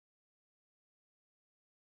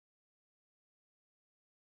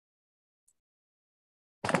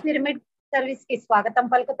Pyramid service కి స్వాగతం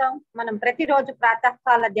పలుకుతాం. మనం ప్రతిరోజు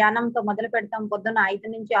ప్రాతకాల ధ్యానంతో మొదలు పెడతాం. పొద్దున్న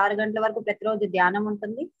 5 నుంచి 6 గంటల వరకు ప్రతిరోజు ధ్యానం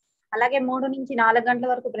ఉంటుంది. అలాగే 3 నుంచి 4 గంటల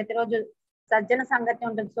వరకు ప్రతిరోజు సజ్జన సంగతి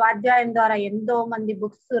ఉంటుంది. స్వాధ్యాయం ద్వారా ఎంతో మంది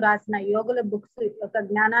బుక్స్ రాసిన యోగుల బుక్స్ యొక్క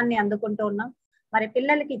జ్ఞానాన్ని అందుకుంటూ ఉన్నాం. మరి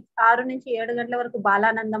పిల్లలకి 6 నుంచి 7 గంటల వరకు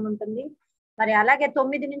బాలానందం ఉంటుంది. మరి అలాగే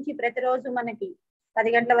 9 నుంచి ప్రతిరోజు మనకి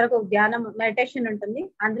 10 గంటల వరకు ధ్యానం మెడిటేషన్ ఉంటుంది.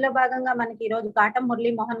 అందులో భాగంగా మనకి ఈ రోజు కాటం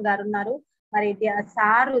మురళీ మోహన్ గారు ఉన్నారు. మరి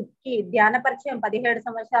సారుకి ధ్యాన పరిచయం 17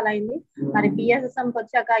 సంవత్సరాలు అయింది. మరి బిఎస్ఎస్ఎంకి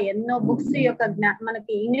వచ్చాక ఎన్నో బుక్స్ యొక్క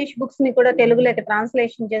మనకి ఇంగ్లీష్ బుక్స్ ని కూడా తెలుగులోకి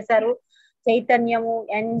ట్రాన్స్లేషన్ చేశారు. చైతన్యము,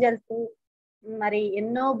 ఏంజల్స్, మరి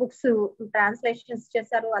ఎన్నో బుక్స్ ట్రాన్స్లేషన్స్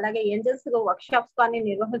చేశారు. అలాగే ఏంజల్స్ వర్క్ షాప్స్ కానీ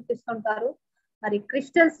నిర్వహిస్తుంటారు. మరి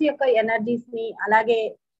క్రిస్టల్స్ యొక్క ఎనర్జీస్ ని, అలాగే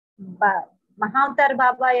మహావతార్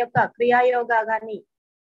బాబా యొక్క క్రియాయోగా గాని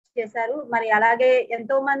చేశారు. మరి అలాగే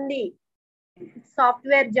ఎంతో మంది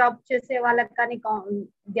సాఫ్ట్వేర్ జాబ్ చేసే వాళ్ళకి కానీ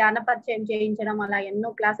ధ్యాన పరిచయం చేయించడం, అలా ఎన్నో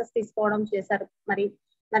క్లాసెస్ తీసుకోవడం చేశారు.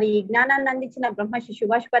 మరి ఈ జ్ఞానాన్ని అందించిన బ్రహ్మశ్రీ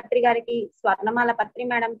సుభాష్ పత్రి గారికి, స్వర్ణమాల పత్రి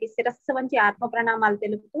మేడం కి శిరస్సు వంచి ఆత్మ ప్రణామాలు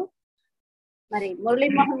తెలుపుతూ, మరి మురళీ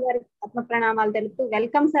మోహన్ గారికి ఆత్మ ప్రణామాలు తెలుపుతూ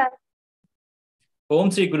వెల్కమ్ సార్. ఓం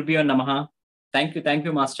శ్రీ గురుభ్యో నమః. Thank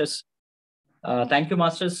you masters. Thank you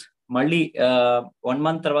masters. మళ్ళీ 1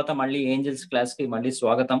 month తర్వాత మళ్ళీ ఏంజల్స్ క్లాస్ కి మళ్ళీ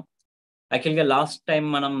స్వాగతం. యాక్చువల్ గా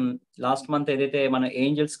లాస్ట్ మంత్ ఏదైతే మన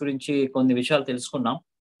ఏంజల్స్ గురించి కొన్ని విషయాలు తెలుసుకున్నాం.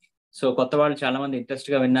 సో కొత్త వాళ్ళు చాలా మంది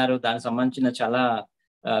ఇంట్రెస్ట్ గా విన్నారు. దానికి సంబంధించిన చాలా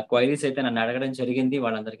క్వైరీస్ అయితే నన్ను అడగడం జరిగింది.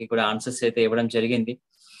 వాళ్ళందరికీ కూడా ఆన్సర్స్ అయితే ఇవ్వడం జరిగింది.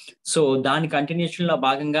 సో దాని కంటిన్యూషన్ లో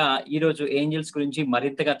భాగంగా ఈ రోజు ఏంజల్స్ గురించి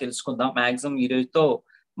మరింతగా తెలుసుకుందాం. మాక్సిమం ఈ రోజుతో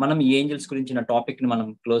మనం ఈ ఏంజల్స్ గురించిన టాపిక్ ని మనం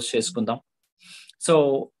క్లోజ్ చేసుకుందాం. సో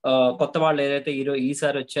కొత్త వాళ్ళు ఏదైతే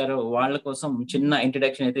ఈసారి వచ్చారో వాళ్ళ కోసం చిన్న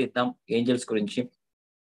ఇంట్రడక్షన్ అయితే ఇద్దాం ఏంజల్స్ గురించి.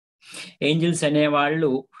 ఏంజల్స్ అనేవాళ్ళు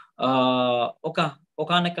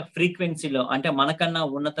ఒకనొక ఫ్రీక్వెన్సీలో, అంటే మనకన్నా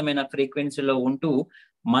ఉన్నతమైన ఫ్రీక్వెన్సీలో ఉంటూ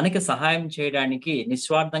మనకి సహాయం చేయడానికి,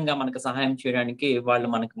 నిస్వార్థంగా మనకు సహాయం చేయడానికి వాళ్ళు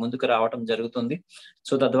మనకు ముందుకు రావటం జరుగుతుంది.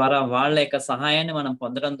 సో తద్వారా వాళ్ళ యొక్క సహాయాన్ని మనం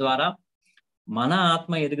పొందడం ద్వారా మన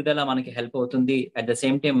ఆత్మ ఎదుగుదల మనకి హెల్ప్ అవుతుంది. అట్ ద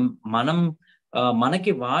సేమ్ టైం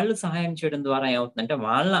మనకి వాళ్ళు సహాయం చేయడం ద్వారా ఏమవుతుందంటే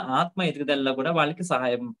వాళ్ళ ఆత్మ ఎదుగుదలలో కూడా వాళ్ళకి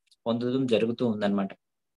సహాయం పొందడం జరుగుతూ ఉందన్నమాట.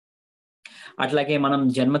 అట్లాగే మనం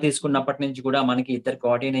జన్మ తీసుకున్నప్పటి నుంచి కూడా మనకి 2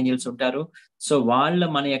 గార్డియన్ ఏంజల్స్ ఉంటారు. సో వాళ్ళు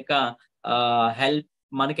మన యొక్క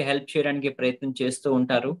మనకి హెల్ప్ చేయడానికి ప్రయత్నం చేస్తూ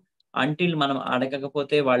ఉంటారు. అంటిల్ మనం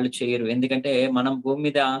అడగకపోతే వాళ్ళు చేయరు. ఎందుకంటే మనం భూమి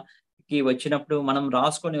మీదకి వచ్చినప్పుడు మనం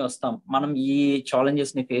రాసుకొని వస్తాం, మనం ఈ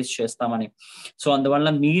ఛాలెంజెస్ ని ఫేస్ చేస్తామని. సో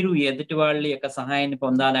అందువల్ల మీరు ఎదుటి వాళ్ళ యొక్క సహాయాన్ని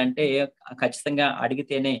పొందాలంటే ఖచ్చితంగా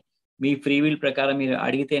అడిగితేనే, మీ ఫ్రీ విల్ ప్రకారం మీరు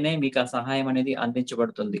అడిగితేనే మీకు ఆ సహాయం అనేది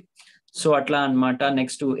అందించబడుతుంది. సో అట్లా అన్నమాట.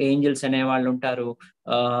 నెక్స్ట్ ఏంజల్స్ అనే వాళ్ళు ఉంటారు.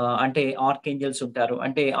 అంటే ఆర్కేంజల్స్ ఉంటారు.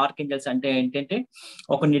 అంటే ఆర్కేంజల్స్ అంటే ఏంటంటే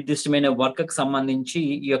ఒక నిర్దిష్టమైన వర్క్ కి సంబంధించి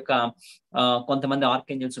ఈ యొక్క కొంతమంది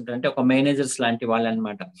ఆర్కేంజల్స్ ఉంటారు. అంటే ఒక మేనేజర్స్ లాంటి వాళ్ళు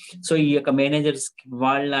అన్నమాట. సో ఈ యొక్క మేనేజర్స్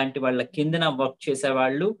వాళ్ళ కిందన వర్క్ చేసే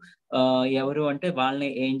వాళ్ళు ఎవరు అంటే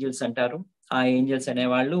వాళ్ళని ఏంజల్స్ అంటారు. ఆ ఏంజల్స్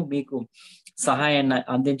అనేవాళ్ళు మీకు సహాయాన్ని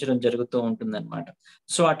అందించడం జరుగుతూ ఉంటుంది అనమాట.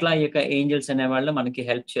 సో అట్లా ఈ యొక్క ఏంజల్స్ అనేవాళ్ళు మనకి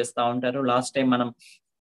హెల్ప్ చేస్తూ ఉంటారు. లాస్ట్ టైం మనం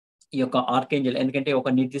ఈ యొక్క ఆర్కేంజల్, ఎందుకంటే ఒక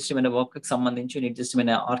నిర్దిష్టమైన వర్క్ కి సంబంధించి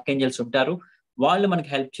నిర్దిష్టమైన ఆర్కేంజల్స్ ఉంటారు, వాళ్ళు మనకి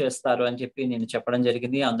హెల్ప్ చేస్తారు అని చెప్పి నేను చెప్పడం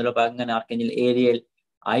జరిగింది. అందులో భాగంగానే ఆర్కేంజల్ ఏరియల్,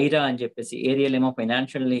 ఐరా అని చెప్పేసి, ఏరియల్ ఏమో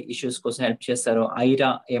ఫైనాన్షియల్ ఇష్యూస్ కోసం హెల్ప్ చేస్తారు,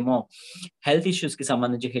 ఐరా ఏమో హెల్త్ ఇష్యూస్ కి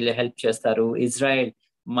సంబంధించి హెల్ప్ చేస్తారు, ఇజ్రాయెల్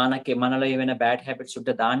మనలో ఏమైనా బ్యాడ్ హ్యాబిట్స్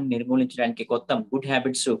ఉంటే దాన్ని నిర్మూలించడానికి, కొత్త గుడ్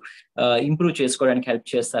హ్యాబిట్స్ ఇంప్రూవ్ చేసుకోవడానికి హెల్ప్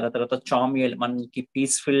చేస్తారు. ఆ తర్వాత చామియల్ మనకి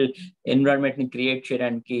పీస్ఫుల్ ఎన్విరాన్మెంట్ ని క్రియేట్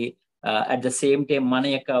చేయడానికి, అట్ ద సేమ్ టైం మన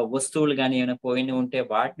యొక్క వస్తువులు కానీ ఏమైనా పోయిన ఉంటే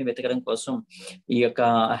వాటిని వెతకడం కోసం ఈ యొక్క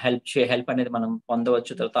హెల్ప్ అనేది మనం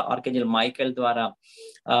పొందవచ్చు. తర్వాత ఆర్కేంజల్ మైకేల్ ద్వారా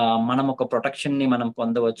మనం ఒక ప్రొటెక్షన్ ని మనం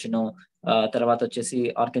పొందవచ్చును. తర్వాత వచ్చేసి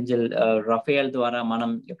ఆర్కేంజల్ రఫేల్ ద్వారా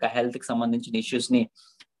మనం యొక్క హెల్త్ కి సంబంధించిన ఇష్యూస్ ని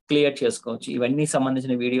క్లియర్ చేసుకోవచ్చు. ఇవన్నీ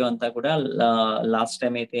సంబంధించిన వీడియో అంతా కూడా లాస్ట్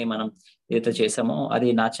టైం అయితే మనం ఏదైతే చేసామో అది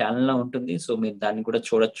నా ఛానల్లో ఉంటుంది. సో మీరు దాన్ని కూడా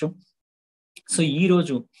చూడొచ్చు. సో ఈ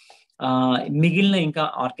రోజు మిగిలిన ఇంకా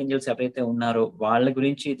ఆర్కేంజల్స్ ఎవరైతే ఉన్నారో వాళ్ళ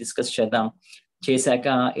గురించి డిస్కస్ చేశాక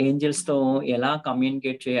ఏంజల్స్ తో ఎలా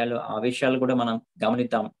కమ్యూనికేట్ చేయాలో ఆ విషయాలు కూడా మనం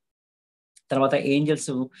గమనిద్దాం. తర్వాత ఏంజల్స్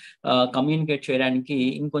కమ్యూనికేట్ చేయడానికి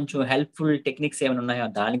ఇంకొంచెం హెల్ప్ఫుల్ టెక్నిక్స్ ఏమైనా ఉన్నాయో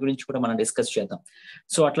దాని గురించి కూడా మనం డిస్కస్ చేద్దాం.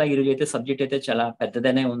 సో అట్లా ఈరోజు అయితే సబ్జెక్ట్ అయితే చాలా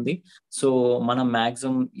పెద్దదనే ఉంది. సో మనం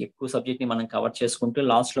మాక్సిమం ఎక్కువ సబ్జెక్ట్ ని మనం కవర్ చేసుకుంటూ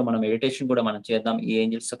లాస్ట్ లో మనం మెడిటేషన్ కూడా మనం చేద్దాం ఈ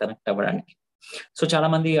ఏంజల్స్ తో కనెక్ట్ అవ్వడానికి. సో చాలా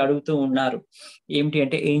మంది అడుగుతూ ఉన్నారు ఏంటి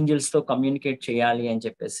అంటే ఏంజల్స్ తో కమ్యూనికేట్ చేయాలి అని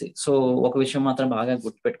చెప్పేసి. సో ఒక విషయం మాత్రం బాగా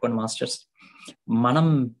గుర్తుపెట్టుకోండి మాస్టర్స్, మనం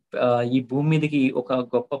ఈ భూమి మీదకి ఒక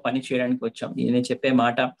గొప్ప పని చేయడానికి వచ్చాం. నేను చెప్పే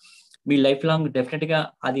మాట మీ లైఫ్ లాంగ్ డెఫినెట్ గా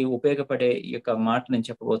అది ఉపయోగపడే ఈ యొక్క మాట నేను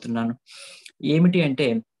చెప్పబోతున్నాను. ఏమిటి అంటే,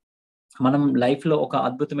 మనం లైఫ్ లో ఒక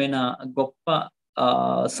అద్భుతమైన గొప్ప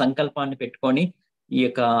సంకల్పాన్ని పెట్టుకొని ఈ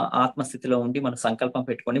యొక్క ఆత్మస్థితిలో ఉండి మన సంకల్పం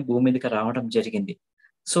పెట్టుకొని భూమి మీదకి రావడం జరిగింది.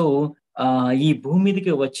 సో ఈ భూమి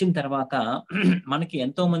మీదకి వచ్చిన తర్వాత మనకి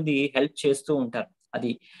ఎంతో మంది హెల్ప్ చేస్తూ ఉంటారు.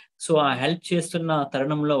 అది సో ఆ హెల్ప్ చేస్తున్న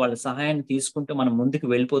తరుణంలో వాళ్ళ సహాయాన్ని తీసుకుంటూ మనం ముందుకు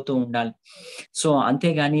వెళ్ళిపోతూ ఉండాలి. సో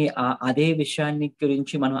అంతేగాని అదే విషయాన్ని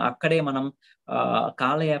గురించి మనం అక్కడే మనం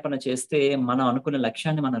కాలయాపన చేస్తే మనం అనుకున్న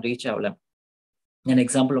లక్ష్యాన్ని మనం రీచ్ అవ్వలేం. నేను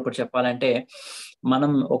ఎగ్జాంపుల్ ఒకటి చెప్పాలంటే,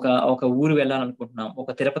 మనం ఒక ఊరు వెళ్ళాలనుకుంటున్నాం,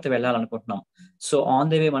 ఒక Tirupati వెళ్ళాలనుకుంటున్నాం. So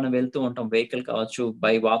on the way మనం వెళ్తూ ఉంటాం, వెహికల్ కావచ్చు,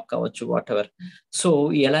 బై వాక్ కావచ్చు, వాటెవర్. సో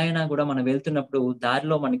ఎలా అయినా కూడా మనం వెళ్తున్నప్పుడు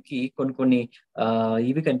దారిలో మనకి కొన్ని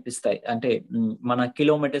ఇవి కనిపిస్తాయి. అంటే మన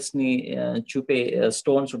కిలోమీటర్స్ ని చూపే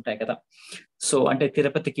స్టోన్స్ ఉంటాయి కదా. సో అంటే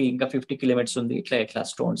తిరుపతికి ఇంకా 50 కిలోమీటర్స్ ఉంది, ఇట్లా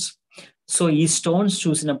స్టోన్స్. సో ఈ స్టోన్స్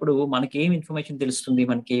చూసినప్పుడు మనకి ఏం ఇన్ఫర్మేషన్ తెలుస్తుంది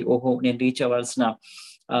మనకి? ఓహో, నేను రీచ్ అవ్వాల్సిన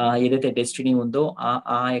ఏదైతే డెస్టినీ ఉందో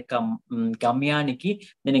ఆ యొక్క గమ్యానికి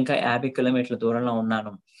నేను ఇంకా 50 కిలోమీటర్ల దూరంలో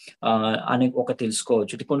ఉన్నాను అని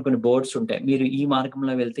తెలుసుకోవచ్చు. కొన్ని బోర్డ్స్ ఉంటాయి, మీరు ఈ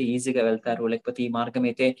మార్గంలో వెళ్తే ఈజీగా వెళ్తారు, లేకపోతే ఈ మార్గం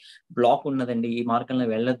అయితే బ్లాక్ ఉన్నదండి, ఈ మార్గంలో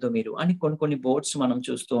వెళ్ళొద్దు మీరు అని కొన్ని బోర్డ్స్ మనం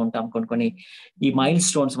చూస్తూ ఉంటాం. కొన్ని ఈ మైల్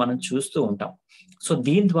స్టోన్స్ మనం చూస్తూ ఉంటాం. సో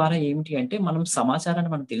దీని ద్వారా ఏమిటి అంటే, మనం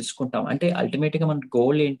సమాచారాన్ని మనం తెలుసుకుంటాం. అంటే అల్టిమేట్ గా మన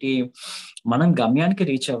గోల్ ఏంటి? మనం గమ్యానికి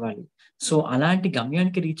రీచ్ అవ్వాలి. సో అలాంటి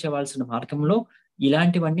గమ్యానికి రీచ్ అవ్వాల్సిన మార్గంలో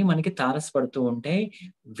ఇలాంటివన్నీ మనకి తారసపడుతూ ఉంటాయి.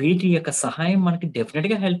 వీటి యొక్క సహాయం మనకి డెఫినెట్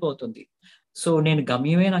గా హెల్ప్ అవుతుంది. సో నేను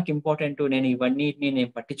గమ్యమే నాకు ఇంపార్టెంట్, నేను ఇవన్నిటిని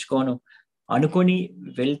నేను పట్టించుకోను అనుకొని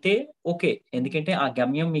వెళ్తే ఓకే. ఎందుకంటే ఆ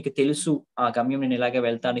గమ్యం మీకు తెలుసు, ఆ గమ్యం నేను ఇలాగే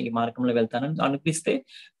వెళ్తాను, ఈ మార్గంలో వెళ్తాను అని అనిపిస్తే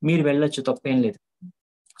మీరు వెళ్ళొచ్చు, తప్పేం లేదు.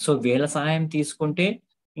 సో వీళ్ళ సహాయం తీసుకుంటే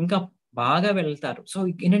ఇంకా బాగా వెళ్తారు. సో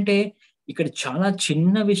ఏంటంటే, ఇక్కడ చాలా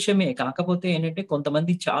చిన్న విషయమే కాకపోతే ఏంటంటే,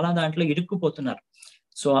 కొంతమంది చాలా దాంట్లో ఇరుక్కుపోతున్నారు.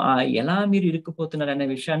 సో ఎలా మీరు ఇరుక్కుపోతున్నారు అనే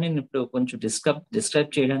విషయాన్ని నేను ఇప్పుడు కొంచెం డిస్క్రైబ్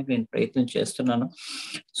చేయడానికి నేను ప్రయత్నం చేస్తున్నాను.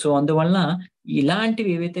 సో అందువల్ల ఇలాంటివి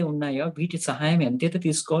ఏవైతే ఉన్నాయో వీటి సహాయం ఎంతైతే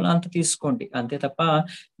తీసుకోవాలో అంత తీసుకోండి. అంతే తప్ప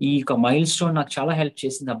ఈ యొక్క మైల్ స్టోన్ నాకు చాలా హెల్ప్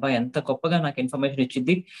చేసింది, అబ్బా ఎంత గొప్పగా నాకు ఇన్ఫర్మేషన్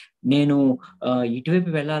ఇచ్చింది, నేను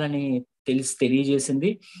ఇటువైపు వెళ్ళాలని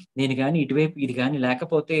తెలియజేసింది, నేను గాని ఇటువైపు ఇది గాని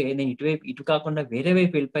లేకపోతే నేను ఇటు కాకుండా వేరే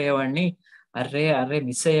వైపు వెళ్ళిపోయేవాడిని, అర్రే అర్రే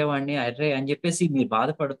మిస్ అయ్యేవాడిని, అర్రే అని చెప్పేసి మీరు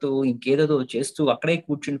బాధపడుతూ ఇంకేదేదో చేస్తూ అక్కడే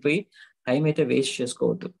కూర్చునిపోయి టైం అయితే వేస్ట్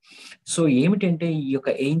చేసుకోవద్దు. సో ఏమిటంటే, ఈ యొక్క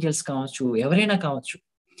ఏంజల్స్ కావచ్చు, ఎవరైనా కావచ్చు,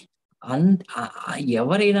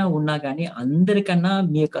 ఎవరైనా ఉన్నా కానీ అందరికన్నా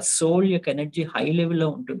మీ యొక్క సోల్ యొక్క ఎనర్జీ హై లెవెల్లో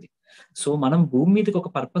ఉంటుంది. సో మనం భూమి మీదకి ఒక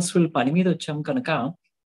పర్పస్ఫుల్ పని మీద వచ్చాం కనుక,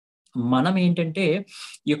 మనం ఏంటంటే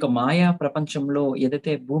ఈ యొక్క మాయా ప్రపంచంలో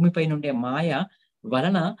ఏదైతే భూమిపై ఉండే మాయ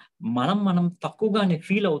వలన మనం తక్కువగానే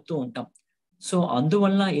ఫీల్ అవుతూ ఉంటాం. సో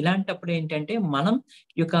అందువల్ల ఇలాంటప్పుడు ఏంటంటే, మనం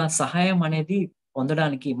ఈ యొక్క సహాయం అనేది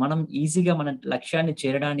పొందడానికి, మనం ఈజీగా మన లక్ష్యాన్ని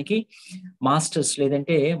చేరడానికి మాస్టర్స్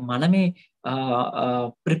లేదంటే మనమే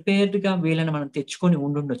ప్రిపేర్డ్ గా వీళ్ళని మనం తెచ్చుకొని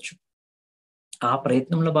ఉండుండొచ్చు. ఆ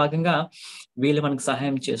ప్రయత్నంలో భాగంగా వీళ్ళు మనకు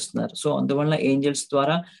సహాయం చేస్తున్నారు. సో అందువల్ల ఏంజల్స్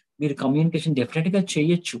ద్వారా మీరు కమ్యూనికేషన్ డెఫినెట్ గా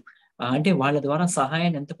చేయొచ్చు. అంటే వాళ్ళ ద్వారా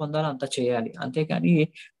సహాయాన్ని ఎంత పొందాలో అంత చేయాలి. అంతేకాని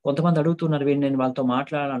కొంతమంది అడుగుతున్నారు, నేను వాళ్ళతో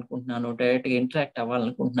మాట్లాడాలనుకుంటున్నాను, డైరెక్ట్ గా ఇంటరాక్ట్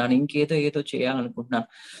అవ్వాలనుకుంటున్నాను, ఏదో చేయాలనుకుంటున్నాను.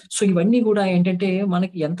 సో ఇవన్నీ కూడా ఏంటంటే,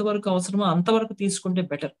 మనకి ఎంతవరకు అవసరమో అంతవరకు తీసుకుంటే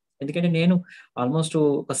బెటర్. ఎందుకంటే నేను ఆల్మోస్ట్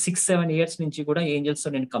ఒక 6-7 ఇయర్స్ నుంచి కూడా ఏంజల్స్ తో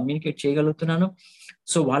నేను కమ్యూనికేట్ చేయగలుగుతున్నాను.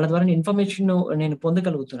 సో వాళ్ళ ద్వారా ఇన్ఫర్మేషన్ నేను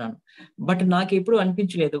పొందగలుగుతున్నాను. బట్ నాకు ఎప్పుడు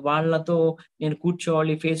అనిపించలేదు వాళ్ళతో నేను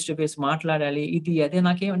కూర్చోవాలి, ఫేస్ టు ఫేస్ మాట్లాడాలి, అదే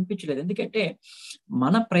నాకేం అనిపించలేదు. ఎందుకంటే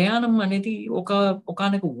మన ప్రయాణం అనేది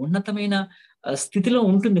ఒకానొక ఉన్నతమైన స్థితిలో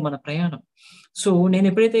ఉంటుంది మన ప్రయాణం. సో నేను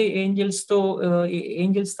ఎప్పుడైతే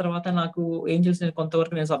ఏంజల్స్ తర్వాత నాకు నేను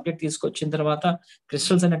కొంతవరకు నేను సబ్జెక్ట్ తీసుకొచ్చిన తర్వాత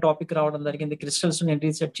క్రిస్టల్స్ అనే టాపిక్ రావడం జరిగింది. క్రిస్టల్స్ నేను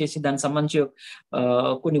రీసెర్చ్ చేసి దానికి సంబంధించి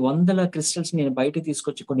కొన్ని వందల క్రిస్టల్స్ నేను బయటకు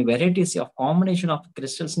తీసుకొచ్చి, కొన్ని varieties of combination of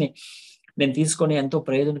crystals ని నేను తీసుకొని ఎంతో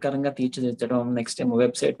ప్రయోజనకరంగా తీర్చిదిద్దడం, నెక్స్ట్ టైం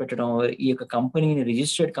వెబ్సైట్ పెట్టడం, ఈ యొక్క కంపెనీని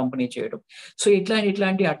రిజిస్టర్డ్ కంపెనీ చేయడం. సో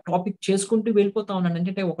ఇట్లాంటి ఆ టాపిక్ చేసుకుంటూ వెళ్ళిపోతా ఉన్నాను.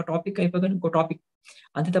 ఏంటంటే ఒక టాపిక్ అయిపోగానే ఇంకో టాపిక్.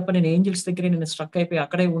 అంతే తప్ప నేను ఏంజల్స్ దగ్గరే నేను స్ట్రక్ అయిపోయి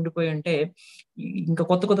అక్కడే ఉండిపోయి ఉంటే ఇంకా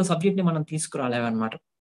కొత్త సబ్జెక్ట్ ని మనం తీసుకురాలేమన్నమాట.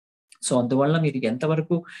 సో అందువల్ల మీరు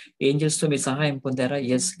ఎంతవరకు ఏంజల్స్ తో మీరు సహాయం పొందారా?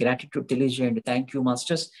 ఎస్, గ్రాటిట్యూడ్ తెలియజేయండి. థ్యాంక్ యూ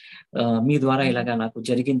మాస్టర్స్, మీ ద్వారా ఇలాగా నాకు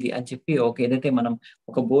జరిగింది అని చెప్పి ఏదైతే మనం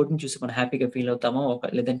ఒక బోర్డుని చూసి మనం హ్యాపీగా ఫీల్ అవుతామో,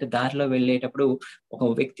 లేదంటే దారిలో వెళ్ళేటప్పుడు ఒక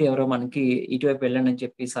వ్యక్తి ఎవరో మనకి ఇటువైపు వెళ్ళండి అని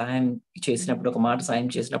చెప్పి సహాయం చేసినప్పుడు, ఒక మాట సాయం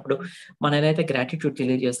చేసినప్పుడు మనం ఏదైతే గ్రాటిట్యూడ్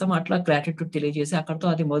తెలియజేస్తామో అట్లా గ్రాటిట్యూడ్ తెలియజేసి అక్కడితో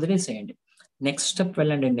అది వదిలేసేయండి. నెక్స్ట్ స్టెప్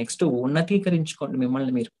వెళ్ళండి. నెక్స్ట్ ఉన్నతీకరించుకోండి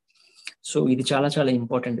మిమ్మల్ని మీరు. సో ఇది చాలా చాలా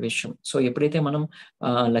ఇంపార్టెంట్ విషయం. సో ఎప్పుడైతే మనం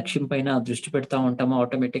లక్ష్యం పైన దృష్టి పెడతా ఉంటామో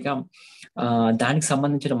ఆటోమేటిక్గా దానికి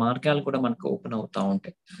సంబంధించిన మార్గాలు కూడా మనకు ఓపెన్ అవుతా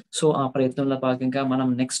ఉంటాయి. సో ఆ ప్రయత్నంలో భాగంగా మనం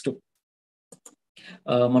నెక్స్ట్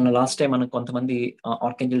మొన్న లాస్ట్ టైం మనం కొంతమంది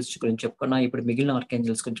ఆర్కేంజల్స్ గురించి చెప్పుకున్నా. ఇప్పుడు మిగిలిన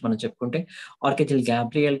ఆర్కేంజల్స్ గురించి మనం చెప్పుకుంటే ఆర్కేంజల్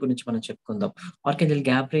గ్యాబ్రియల్ గురించి మనం చెప్పుకుందాం. ఆర్కేంజల్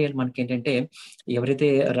గ్యాబ్రియల్ మనకేంటంటే ఎవరైతే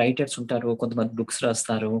రైటర్స్ ఉంటారో, కొంతమంది బుక్స్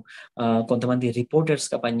రాస్తారు, కొంతమంది రిపోర్టర్స్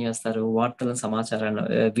గా పనిచేస్తారు, వార్తల సమాచారాలు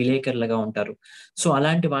విలేకరులుగా ఉంటారు. సో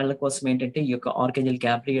అలాంటి వాళ్ళ కోసం ఏంటంటే ఈ యొక్క ఆర్కేంజల్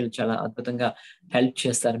గ్యాబ్రియల్ చాలా అద్భుతంగా హెల్ప్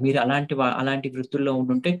చేస్తారు. మీరు అలాంటి వృత్తుల్లో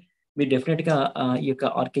ఉండుంటే మీరు డెఫినెట్ గా ఈ యొక్క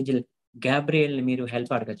ఆర్కేంజల్ గ్యాబ్రియల్ ని మీరు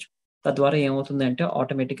హెల్ప్ అడగచ్చు. తద్వారా ఏమవుతుందంటే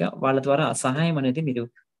ఆటోమేటిక్‌గా వాళ్ళ ద్వారా సహాయం అనేది మీరు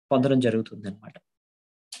పొందడం జరుగుతుందనమాట.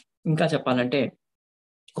 ఇంకా చెప్పాలంటే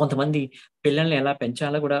కొంతమంది పిల్లల్ని ఎలా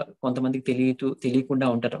పెంచాలో గూడా కొంతమందికి తెలియకుండా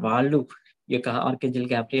ఉంటారు. వాళ్ళు ఈ యొక్క ఆర్కేంజల్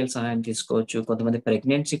గ్యాబ్రియల్ సహాయం తీసుకోవచ్చు. కొంతమంది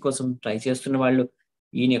ప్రెగ్నెన్సీ కోసం ట్రై చేస్తున్న వాళ్ళు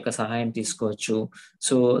ఈయన యొక్క సహాయం తీసుకోవచ్చు.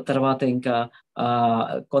 సో, తర్వాత ఇంకా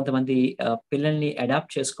కొంతమంది పిల్లల్ని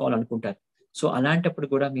అడాప్ట్ చేసుకోవాలనుకుంటారు. సో, అలాంటప్పుడు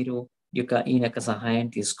గూడా మీరు ఈయన యొక్క సహాయం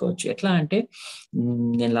తీసుకోవచ్చు. ఎట్లా అంటే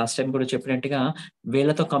నేను లాస్ట్ టైమ్ కూడా చెప్పినట్టుగా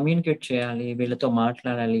వీళ్ళతో కమ్యూనికేట్ చేయాలి, వీళ్ళతో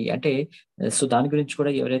మాట్లాడాలి. అంటే సో, దాని గురించి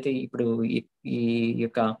కూడా ఎవరైతే ఇప్పుడు ఈ ఈ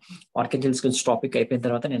యొక్క ఆర్కేంజల్స్ గురించి టాపిక్ అయిపోయిన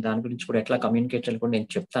తర్వాత నేను దాని గురించి కూడా ఎట్లా కమ్యూనికేట్ చేయాలి కూడా నేను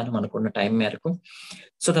చెప్తాను మనకున్న టైం మేరకు.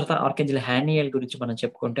 సో, తర్వాత ఆర్కేంజల్ హానియల్ గురించి మనం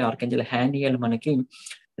చెప్పుకుంటే ఆర్కేంజల్ హానియల్ మనకి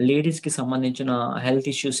లేడీస్‌కి సంబంధించిన హెల్త్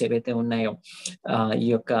ఇష్యూస్ ఏవైతే ఉన్నాయో ఈ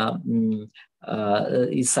యొక్క హ్మ్,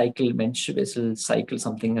 ఈ మెన్స్ట్రుయేషన్ సైకిల్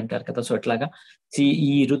సంథింగ్ అంటారు కదా! సో, అట్లాగా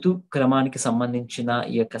ఈ ఋతు క్రమానికి సంబంధించిన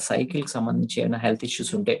ఈ యొక్క సైకిల్‌కి సంబంధించి ఏమైనా హెల్త్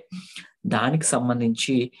ఇష్యూస్ ఉంటే దానికి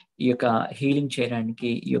సంబంధించి ఈ యొక్క హీలింగ్ చేయడానికి,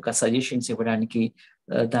 ఈ యొక్క సజెషన్స్ ఇవ్వడానికి,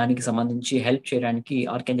 దానికి సంబంధించి హెల్ప్ చేయడానికి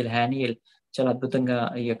ఆర్కేంజల్ హానియల్ చాలా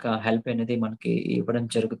అద్భుతంగా ఈ యొక్క హెల్ప్ అనేది మనకి ఇవ్వడం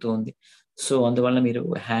జరుగుతూ ఉంది. సో, అందువల్ల మీరు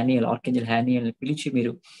ఆర్కేంజల్ హానియల్‌ని పిలిచి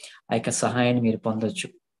మీరు ఆ యొక్క సహాయాన్ని మీరు పొందొచ్చు.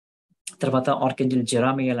 తర్వాత ఆర్కేంజల్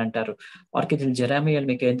జెరామియల్ అంటారు. ఆర్కేంజల్ జెరామియల్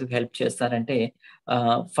మీకు ఎందుకు హెల్ప్ చేస్తారంటే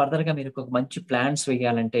ఫర్దర్‌గా మీరు ఒక మంచి ప్లాన్స్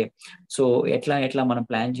వేయాలంటే సో, ఎట్లా మనం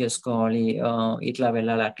ప్లాన్ చేసుకోవాలి. ఇట్లా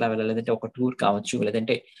వెళ్ళాలి, అట్లా వెళ్ళాలి. లేదంటే ఒక టూర్ కావచ్చు.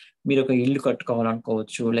 లేదంటే మీరొక ఇల్లు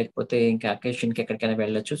కట్టుకోవాలనుకోవచ్చు. లేకపోతే ఇంకా అకేషన్‌కి ఎక్కడికైనా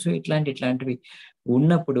వెళ్ళొచ్చు. సో, ఇట్లాంటివి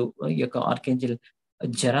ఉన్నప్పుడు ఈ యొక్క ఆర్కేంజల్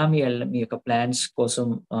జెరామియల్ మీ యొక్క ప్లాన్స్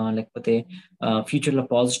కోసం లేకపోతే ఫ్యూచర్‌లో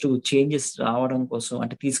పాజిటివ్ చేంజెస్ రావడం కోసం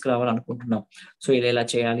అంటే తీసుకురావాలనుకుంటున్నాం. సో, ఇలా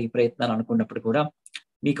చేయాలి ఈ ప్రయత్నాలు అనుకున్నప్పుడు కూడా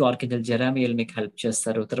మీకు ఆర్కేంజల్ జెరామియల్ మీకు హెల్ప్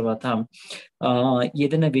చేస్తారు. తర్వాత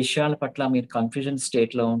ఏదైనా విషయాల పట్ల మీరు కన్‌ఫ్యూజన్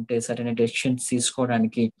స్టేట్‌లో ఉంటే సరైన డెసిషన్స్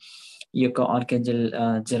తీసుకోవడానికి ఈ యొక్క ఆర్కేంజల్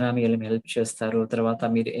జెరామియల్ హెల్ప్ చేస్తారు. తర్వాత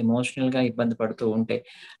మీరు ఎమోషనల్‌గా ఇబ్బంది పడుతూ ఉంటే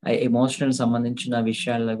ఆ ఎమోషనల్ సంబంధించిన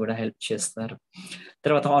విషయాల్లో కూడా హెల్ప్ చేస్తారు.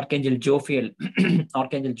 తర్వాత ఆర్కేంజల్ జోఫియల్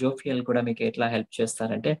ఆర్కేంజల్ జోఫియల్ కూడా మీకు ఎట్లా హెల్ప్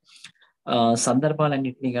చేస్తారంటే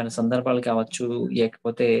సందర్భాలు కావచ్చు,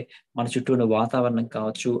 లేకపోతే మన చుట్టూ ఉన్న వాతావరణం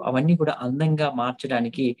కావచ్చు, అవన్నీ కూడా అందంగా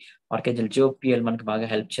మార్చడానికి ఆర్కేంజల్ జోఫియల్ మనకు బాగా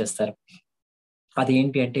హెల్ప్ చేస్తారు.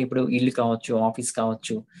 అదేంటి అంటే ఇప్పుడు ఇల్లు కావచ్చు, ఆఫీస్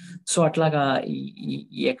కావచ్చు. సో, అట్లాగా ఈ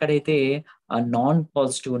ఈ ఎక్కడైతే నాన్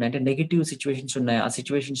పాజిటివ్ అంటే నెగెటివ్ సిట్యుయేషన్స్ ఉన్నాయో, ఆ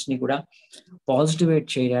సిట్యుయేషన్స్‌ని కూడా పాజిటివేట్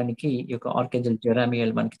చేయడానికి ఈ యొక్క ఆర్కేంజల్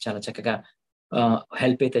జెరామియల్ మనకి చాలా చక్కగా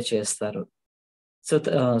హెల్ప్ అయితే చేస్తారు. సో,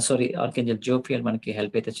 సారీ ఆర్కేంజల్ జోఫియల్ మనకి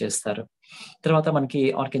హెల్ప్ అయితే చేస్తారు. తర్వాత మనకి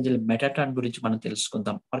ఆర్కేంజల్ మెటాట్రాన్ గురించి మనం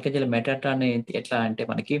తెలుసుకుందాం. ఆర్కేంజల్ మెటాట్రాన్ ఎట్లా అంటే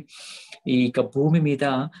మనకి ఈ యొక్క భూమి మీద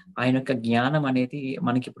ఆయన యొక్క జ్ఞానం అనేది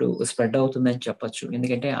మనకిప్పుడు స్ప్రెడ్ అవుతుందని చెప్పొచ్చు.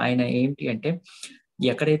 ఎందుకంటే ఆయన ఏంటి అంటే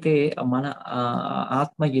ఎక్కడైతే మన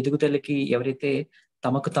ఆత్మ ఎదుగుదలకి ఎవరైతే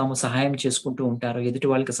తమకు తాము సహాయం చేసుకుంటూ ఉంటారో, ఎదుటి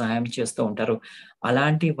వాళ్ళకి సహాయం చేస్తూ ఉంటారో,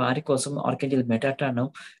 అలాంటి వారి కోసం ఆర్కేంజల్ మెటాట్రాన్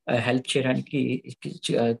హెల్ప్ చేయడానికి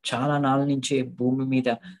చాలా నాళ్ళ నుంచే భూమి మీద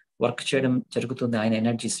వర్క్ చేయడం జరుగుతుంది ఆయన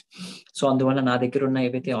ఎనర్జీస్. సో, అందువల్ల నా దగ్గరున్న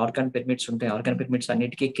ఏవైతే ఆర్గాన్ పిరమిడ్స్ ఉంటాయో, ఆర్గాన్ పిరమిడ్స్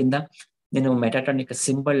అన్నిటికి కింద నేను మెటాట్రాన్ యొక్క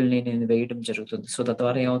సింబల్‌ని నేను వేయడం జరుగుతుంది. సో,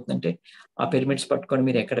 తద్వారా ఏమవుతుందంటే ఆ పిరమిడ్స్ పట్టుకొని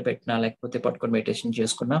మీరు ఎక్కడ పెట్టినా, లేకపోతే పట్టుకొని మెడిటేషన్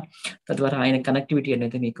చేసుకున్నా, తద్వారా ఆయన కనెక్టివిటీ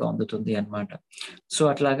అనేది మీకు అందుతుంది అన్నమాట. సో,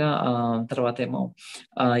 అట్లాగా తర్వాతేమో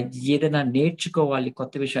ఏదైనా నేర్చుకోవాలి,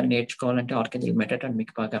 కొత్త విషయాన్ని నేర్చుకోవాలంటే ఆర్కేంజల్ మెటాట్రాన్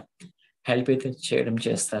మీకు బాగా హెల్ప్ అయితే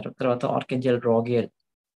చేస్తారు. తర్వాత ఆర్కేంజల్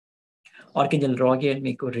రాగియల్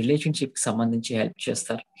మీకు రిలేషన్‌షిప్‌కి సంబంధించి హెల్ప్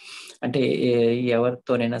చేస్తారు. అంటే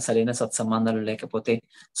ఎవరితోనైనా సరైన సత్సంబంధాలు లేకపోతే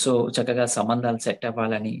సో, చక్కగా సంబంధాలు సెట్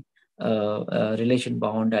అవ్వాలని రిలేషన్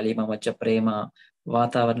బావుండాలి. మా మధ్య ప్రేమ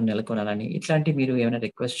వాతావరణం నెలకొనాలని ఇట్లాంటివి మీరు ఏమైనా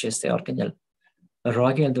రిక్వెస్ట్ చేస్తే ఆర్కేంజల్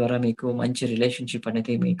రాగిల ద్వారా మీకు మంచి రిలేషన్షిప్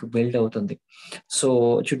అనేది మీకు బిల్డ్ అవుతుంది. సో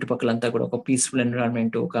చుట్టుపక్కలంతా కూడా ఒక పీస్ఫుల్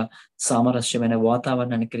ఎన్విరాన్మెంట్, ఒక సామరస్యమైన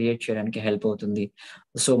వాతావరణాన్ని క్రియేట్ చేయడానికి హెల్ప్ అవుతుంది.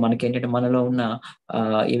 సో మనకేంటంటే మనలో ఉన్న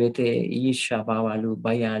ఏవైతే ఈర్ష్య భావాలు,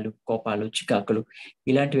 భయాలు, కోపాలు, చికాకులు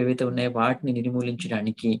ఇలాంటివి ఏవైతే ఉన్నాయో వాటిని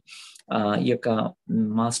నిర్మూలించడానికి ఈ యొక్క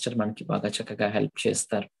మాస్టర్ మనకి బాగా చక్కగా హెల్ప్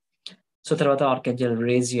చేస్తారు. సో తర్వాత ఆర్కెంజల్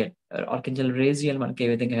రేజియల్ మనకి ఏ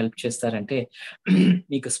విధంగా హెల్ప్ చేస్తారంటే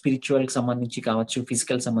మీకు స్పిరిచువల్ కి సంబంధించి కావచ్చు,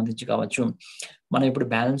 ఫిజికల్ సంబంధించి కావచ్చు, మనం ఇప్పుడు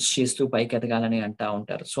బ్యాలెన్స్ చేస్తూ పైకి ఎదగాలని అంటా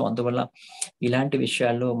ఉంటారు. సో అందువల్ల ఇలాంటి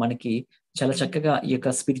విషయాల్లో మనకి చాలా చక్కగా ఈ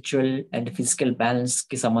యొక్క స్పిరిచువల్ అండ్ ఫిజికల్ బ్యాలెన్స్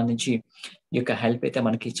కి సంబంధించి ఈ యొక్క హెల్ప్ అయితే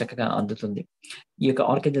మనకి చక్కగా అందుతుంది. ఈ యొక్క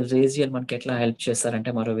ఆర్కెంజల్ రేజియల్ మనకి ఎట్లా హెల్ప్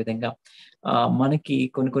చేస్తారంటే మరో విధంగా మనకి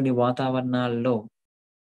కొన్ని వాతావరణాల్లో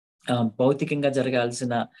భౌతికంగా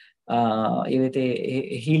జరగాల్సిన ఏవైతే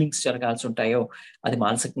హీలింగ్స్ జరగాల్సి ఉంటాయో అది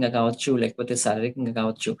మానసికంగా కావచ్చు, లేకపోతే శారీరకంగా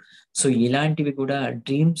కావచ్చు. సో ఇలాంటివి కూడా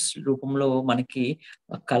డ్రీమ్స్ రూపంలో మనకి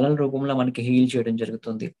కళల రూపంలో మనకి హీల్ చేయడం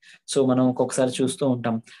జరుగుతుంది. సో మనం ఒక్కొక్కసారి చూస్తూ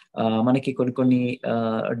ఉంటాం మనకి కొన్ని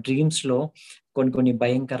డ్రీమ్స్ లో కొన్ని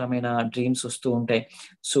భయంకరమైన డ్రీమ్స్ వస్తూ ఉంటాయి.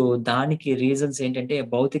 సో దానికి రీజన్స్ ఏంటంటే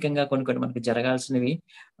భౌతికంగా కొన్ని మనకి జరగాల్సినవి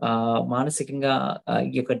మానసికంగా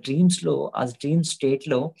ఈ యొక్క డ్రీమ్స్ లో ఆ డ్రీమ్ స్టేట్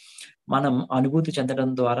లో మనం అనుభూతి చెందడం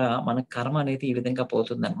ద్వారా మన కర్మ అనేది ఈ విధంగా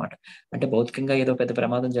పోతుందన్నమాట. అంటే భౌతికంగా ఏదో పెద్ద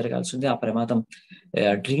ప్రమాదం జరగాల్సింది, ఆ ప్రమాదం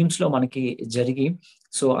డ్రీమ్స్ లో మనకి జరిగి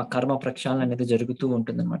సో ఆ కర్మ ప్రక్షాళన అనేది జరుగుతూ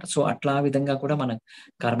ఉంటుందన్నమాట. సో అట్లా విధంగా కూడా మన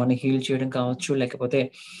కర్మని హీల్ చేయడం కావచ్చు, లేకపోతే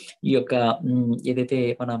ఈ యొక్క ఏదైతే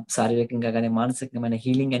మన శారీరకంగా కానీ మానసికమైన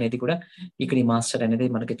హీలింగ్ అనేది కూడా ఇక్కడ ఈ మాస్టర్ అనేది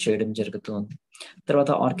మనకి చేయడం జరుగుతుంది.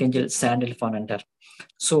 తర్వాత ఆర్కెంజల్ శాండిల్ ఫాన్ అంటారు.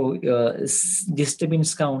 సో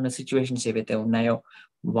డిస్టర్బెన్స్ గా ఉన్న సిచ్యువేషన్స్ ఏవైతే ఉన్నాయో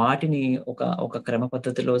వాటిని ఒక క్రమ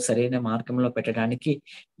పద్ధతిలో సరైన మార్గంలో పెట్టడానికి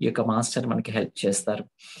ఈ యొక్క మాస్టర్ మనకి హెల్ప్ చేస్తారు.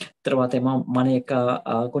 తర్వాత ఏమో మన యొక్క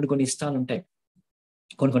కొన్ని ఇష్టాలు ఉంటాయి,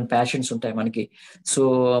 కొన్ని ప్యాషన్స్ ఉంటాయి మనకి. సో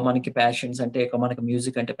మనకి ప్యాషన్స్ అంటే మనకి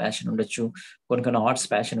మ్యూజిక్ అంటే ప్యాషన్ ఉండొచ్చు, కొన్ని ఆర్ట్స్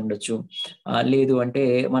ప్యాషన్ ఉండొచ్చు, లేదు అంటే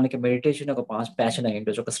మనకి మెడిటేషన్ ఒక ప్యాషన్ అయి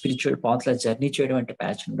ఉండొచ్చు, ఒక స్పిరిచువల్ పాత్ లో జర్నీ చేయడం అంటే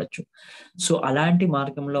ప్యాషన్ ఉండొచ్చు. సో అలాంటి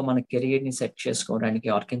మార్గంలో మన కెరియర్ ని సెట్ చేసుకోవడానికి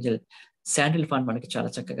ఆర్కెంజల్ శాండిల్ ఫాన్ మనకి చాలా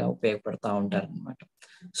చక్కగా ఉపయోగపడతా ఉంటారు అనమాట.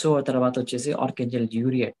 సో తర్వాత వచ్చేసి ఆర్కెంజల్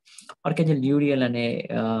యూరియల్ అనే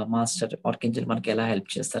మాస్టర్ ఆర్కెంజల్ మనకి ఎలా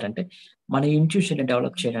హెల్ప్ చేస్తారంటే మన ఇంట్యూషన్ ని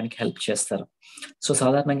డెవలప్ చేయడానికి హెల్ప్ చేస్తారు. సో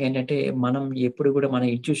సాధారణంగా ఏంటంటే మనం ఎప్పుడు కూడా మన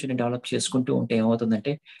ఇంట్యూషన్ ని డెవలప్ చేసుకుంటూ ఉంటే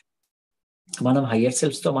ఏమవుతుందంటే మనం హయ్యర్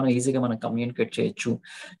సెల్ఫ్స్ తో మనం ఈజీగా మనం కమ్యూనికేట్ చేయొచ్చు,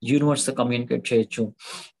 యూనివర్స్ తో కమ్యూనికేట్ చేయొచ్చు.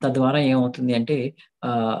 తద్వారా ఏమవుతుంది అంటే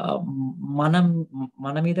మనం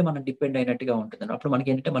మన మీద మనం డిపెండ్ అయినట్టుగా ఉంటుంది. అప్పుడు మనకి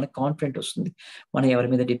ఏంటంటే మనకు కాన్ఫిడెంట్ వస్తుంది. మనం ఎవరి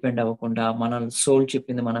మీద డిపెండ్ అవ్వకుండా మన సోల్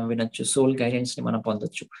చెప్పింది మనం వినొచ్చు, సోల్ గైడెన్స్ ని మనం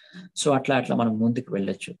పొందొచ్చు. సో అట్లా మనం ముందుకు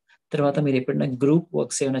వెళ్ళొచ్చు. తర్వాత మీరు ఎప్పుడైనా గ్రూప్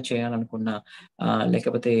వర్క్స్ ఏమైనా చేయాలనుకున్నా,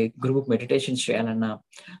 లేకపోతే గ్రూప్ మెడిటేషన్స్ చేయాలన్నా,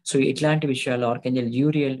 సో ఇట్లాంటి విషయాలు ఆర్కెంజల్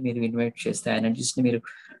యూరియల్ మీరు ఇన్వైట్ చేస్తే, ఎనర్జీస్ ని మీరు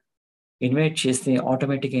ఇన్వైట్ చేస్తే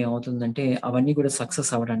ఆటోమేటిక్గా ఏమవుతుందంటే అవన్నీ కూడా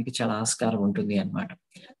సక్సెస్ అవ్వడానికి చాలా ఆస్కారం ఉంటుంది అన్నమాట.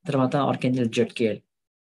 తర్వాత ఆర్కెంజల్ జెట్కియల్.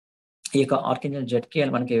 ఈ యొక్క ఆర్కెంజల్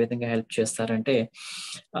జెట్కియల్ మనకి ఏ విధంగా హెల్ప్ చేస్తారంటే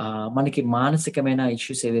మనకి మానసికమైన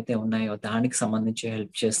ఇష్యూస్ ఏవైతే ఉన్నాయో దానికి సంబంధించి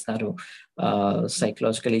హెల్ప్ చేస్తారు.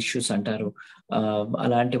 సైకలాజికల్ ఇష్యూస్ అంటారు,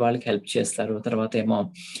 అలాంటి వాళ్ళకి హెల్ప్ చేస్తారు. తర్వాత ఏమో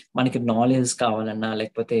మనకి నాలెడ్జ్ కావాలన్నా,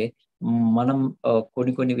 లేకపోతే మనం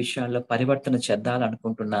కొన్ని విషయాల్లో పరివర్తన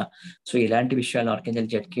చెందాలనుకుంటున్నా, సో ఇలాంటి విషయాలు ఆర్కెంజల్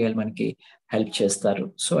జెట్కియల్ మనకి హెల్ప్ చేస్తారు.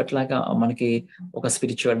 సో అట్లాగా మనకి ఒక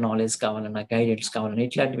స్పిరిచువల్ నాలెడ్జ్ కావాలన్నా, గైడెన్స్ కావాలన్నా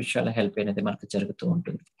ఇట్లాంటి విషయాల హెల్ప్ అనేది మనకు జరుగుతూ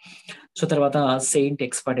ఉంటుంది. సో తర్వాత సెయింట్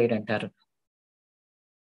ఎక్స్పర్ట్ అంటారు.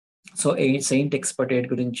 సో సెయింట్ ఎక్స్పర్ట్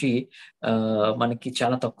గురించి మనకి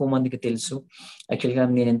చాలా తక్కువ మందికి తెలుసు. యాక్చువల్గా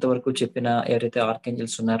నేను ఎంతవరకు చెప్పిన ఎవరైతే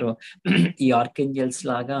ఆర్కెంజల్స్ ఉన్నారో ఈ ఆర్కెంజల్స్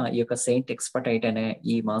లాగా ఈ యొక్క సెయింట్ ఎక్స్పర్ట్ అనే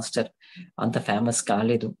ఈ మాస్టర్ అంత ఫేమస్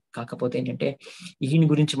కాలేదు. కాకపోతే ఏంటంటే ఈయన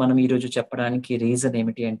గురించి మనం ఈరోజు చెప్పడానికి రీజన్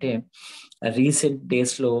ఏమిటి అంటే రీసెంట్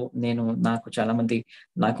డేస్ లో నాకు చాలా మంది,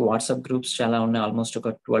 నాకు వాట్సాప్ గ్రూప్స్ చాలా ఉన్నాయి, ఆల్మోస్ట్ ఒక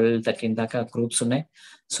 12-13 దాకా గ్రూప్స్ ఉన్నాయి.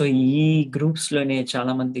 సో ఈ గ్రూప్స్ లోనే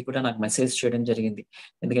చాలా మంది కూడా నాకు మెసేజ్ చేయడం జరిగింది.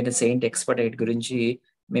 ఎందుకంటే సెయింట్ ఎక్స్పర్ట్ గురించి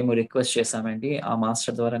మేము రిక్వెస్ట్ చేశామండి, ఆ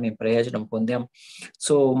మాస్టర్ ద్వారా మేము ప్రయోజనం పొందాం,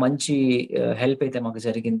 సో మంచి హెల్ప్ అయితే మాకు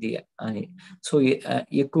జరిగింది అని. సో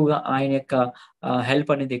ఎక్కువగా ఆయన యొక్క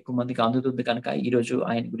హెల్ప్ అనేది ఎక్కువ మందికి అందుతుంది కనుక ఈరోజు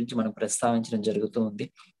ఆయన గురించి మనం ప్రస్తావించడం జరుగుతూ ఉంది.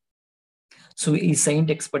 సో ఈ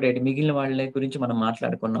సెయింట్ ఎక్స్పర్ట్ మిగిలిన వాళ్ళ గురించి మనం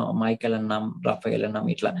మాట్లాడుకున్నాం, మైకేల్ అన్నాం, రాఫెల్ అన్నాం,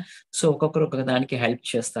 ఇట్లా. సో ఒక్కొక్కరు ఒక దానికి హెల్ప్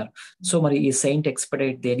చేస్తారు. సో మరి ఈ సెయింట్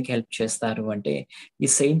ఎక్స్పర్ట్ దేనికి హెల్ప్ చేస్తారు అంటే ఈ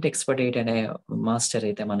సెయింట్ ఎక్స్పర్ట్ అనే మాస్టర్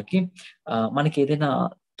అయితే మనకి ఏదైనా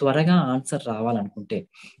త్వరగా ఆన్సర్ రావాలనుకుంటే,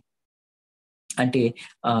 అంటే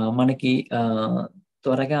మనకి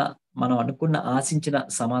త్వరగా మనం అనుకున్న ఆశించిన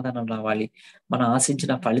సమాధానం రావాలి, మనం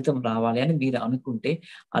ఆశించిన ఫలితం రావాలి అని మీరు అనుకుంటే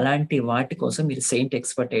అలాంటి వాటి కోసం మీరు సెయింట్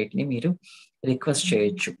ఎక్స్పర్ట్ ఎయిడ్‌ని మీరు రిక్వెస్ట్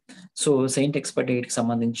చేయొచ్చు. సో సెయింట్ ఎక్స్పర్ట్ ఎయిడ్‌కి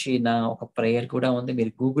సంబంధించిన ఒక ప్రేయర్ కూడా ఉంది.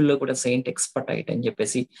 మీరు గూగుల్‌లో కూడా సెయింట్ ఎక్స్పర్ట్ ఎయిడ్ అని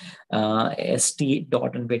చెప్పేసి ఎస్‌టి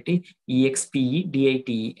డాట్ అని పెట్టి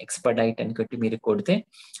EXPEDITE ఎక్స్పర్టైట్ అని కొట్టి మీరు కొడితే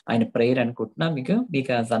ఆయన ప్రేయర్ అనుకుంటున్నా మీకు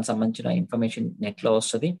దానికి సంబంధించిన ఇన్ఫర్మేషన్ నెట్‌లో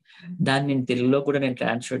వస్తది. దాన్ని నేను తెలుగులో కూడా నేను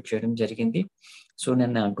ట్రాన్స్‌లేట్ చేయడం జరిగింది. సో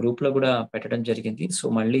నేను గ్రూప్‌లో కూడా పెట్టడం జరిగింది. సో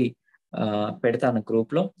మళ్ళీ పెడతాను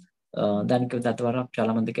గ్రూప్‌లో. దాని ద్వారా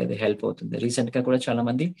చాలా మందికి అది హెల్ప్ అవుతుంది. రీసెంట్‌గా కూడా చాలా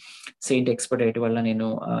మంది సెయింట్ ఎక్స్పర్ట్ ఎయిడ్ వల్ల నేను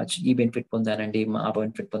ఈ బెనిఫిట్ పొందానండి, ఆ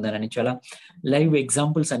బెనిఫిట్ పొందానని చాలా లైవ్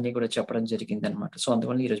ఎగ్జాంపుల్స్ అన్నీ కూడా చెప్పడం జరిగిందనమాట. సో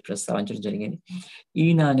అందువల్ల ఈరోజు ప్రస్తావించడం జరిగింది.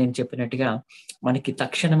 ఈయన నేను చెప్పినట్టుగా మనకి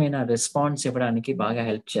తక్షణమైన రెస్పాన్స్ ఇవ్వడానికి బాగా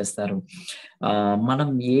హెల్ప్ చేస్తారు. మనం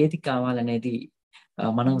ఏది కావాలనేది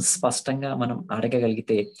మనం స్పష్టంగా మనం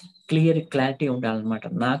అడగగలిగితే క్లారిటీ ఉండాలన్నమాట.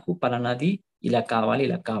 నాకు పలానాది ఇలా కావాలి,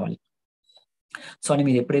 ఇలా కావాలి. సో అని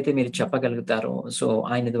మీరు ఎప్పుడైతే మీరు చెప్పగలుగుతారో సో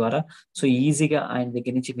ఆయన ద్వారా సో ఈజీగా ఆయన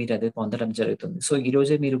దగ్గర నుంచి మీరు అది పొందడం జరుగుతుంది. సో ఈ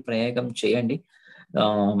రోజే మీరు ప్రయోగం చేయండి.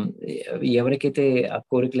 ఆహ్, ఎవరికైతే ఆ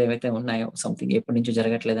కోరికలు ఏవైతే ఉన్నాయో సంథింగ్ ఎప్పటి నుంచో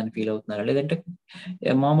జరగట్లేదని ఫీల్ అవుతున్నారో, లేదంటే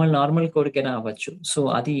నార్మల్ కోరికైనా అవ్వచ్చు. సో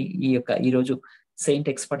అది ఈరోజు సెయింట్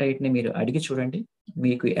ఎక్స్పర్ట్ ఎయిడ్‌ని మీరు అడిగి చూడండి.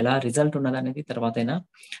 మీకు ఎలా రిజల్ట్ ఉన్నదనేది తర్వాతైనా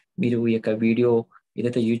మీరు ఈ యొక్క వీడియో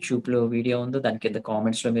ఏదైతే యూట్యూబ్‌లో వీడియో ఉందో దాని కింద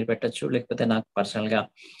కామెంట్స్‌లో మీరు పెట్టొచ్చు. లేకపోతే నాకు పర్సనల్‌గా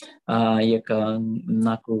ఈ యొక్క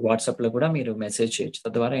నాకు వాట్సాప్‌లో కూడా మీరు మెసేజ్ చేయొచ్చు.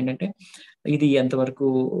 తద్వారా ఏంటంటే ఇది ఎంతవరకు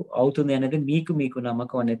అవుతుంది అనేది మీకు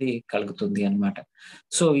నమ్మకం అనేది కలుగుతుంది అన్నమాట.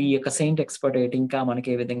 సో ఈ యొక్క సెయింట్ ఎక్స్పర్ట్ ఎయిడ్ ఇంకా మనకి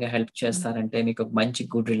ఏ విధంగా హెల్ప్ చేస్తారంటే మీకు ఒక మంచి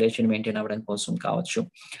గుడ్ రిలేషన్ మెయింటైన్ అవ్వడం కోసం కావచ్చు.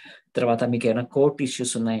 తర్వాత మీకేమైనా కోర్ట్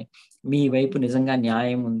ఇష్యూస్ ఉన్నాయి, మీ వైపు నిజంగా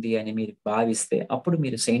న్యాయం ఉంది అని మీరు భావిస్తే అప్పుడు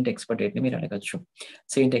మీరు సెయింట్ ఎక్స్పర్ట్ ఎయిడ్‌ని మీరు అడగొచ్చు.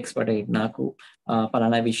 సెయింట్ ఎక్స్పర్ట్ ఎయిడ్ నాకు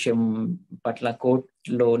పలానా విషయం పట్ల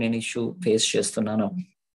కోర్ట్‌లో నేను ఇష్యూ ఫేస్ చేస్తున్నాను.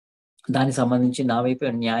 దానికి సంబంధించి నా వైపు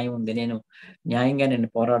న్యాయం ఉంది. న్యాయంగా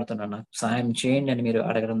పోరాడుతున్నాను. నాకు సహాయం చేయండి అని మీరు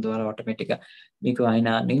అడగడం ద్వారా ఆటోమేటిక్‌గా మీకు ఆయన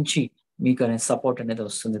నుంచి మీకు అనే సపోర్ట్ అనేది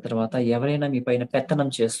వస్తుంది. తర్వాత ఎవరైనా మీ పైన పెత్తనం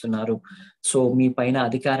చేస్తున్నారు. సో మీ పైన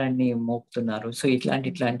అధికారాన్ని మోపుతున్నారు. సో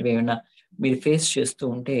ఇట్లాంటివి ఏమైనా మీరు ఫేస్ చేస్తూ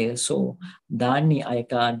ఉంటే సో దాన్ని ఆ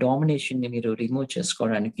యొక్క డామినేషన్‌ని మీరు రిమూవ్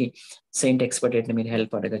చేసుకోవడానికి సెయింట్ ఎక్స్పర్ట్ ఎయిడ్‌ని మీరు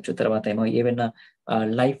హెల్ప్ అడగొచ్చు. తర్వాత ఏవైనా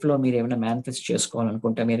లైఫ్‌లో మీరేమైనా మేనిఫెస్ట్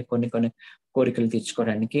చేసుకోవాలనుకుంటే మీరు కొన్ని కోరికలు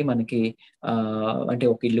తీర్చుకోవడానికి మనకి అంటే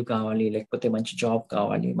ఒక ఇల్లు కావాలి, లేకపోతే మంచి జాబ్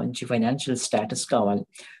కావాలి, మంచి ఫైనాన్షియల్ స్టేటస్ కావాలి.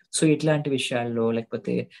 సో ఇట్లాంటి విషయాల్లో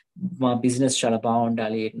లేకపోతే మా బిజినెస్ చాలా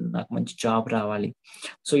బాగుండాలి, నాకు మంచి జాబ్ రావాలి.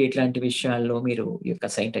 సో ఇట్లాంటి విషయాల్లో మీరు ఈ యొక్క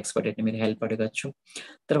సెయింట్ ఎక్స్పర్ట్ ఎయిడ్‌ని మీరు హెల్ప్ అడగొచ్చు.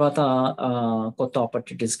 తర్వాత కొత్త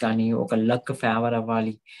ఆపర్చునిటీస్ కానీ, ఒక లక్ ఫేవర్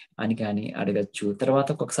అవ్వాలి అని కానీ అడగొచ్చు. తర్వాత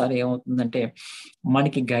ఒక్కొక్కసారి ఏమవుతుందంటే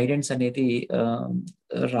మనకి గైడెన్స్ అనేది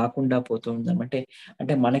రాకుండా పోతుందనమాట.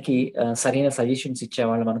 అంటే మనకి సరైన సజెషన్స్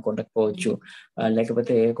ఇచ్చేవాళ్ళు మనకు ఉండకపోవచ్చు.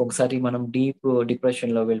 లేకపోతే ఒక్కొక్కసారి మనం డీప్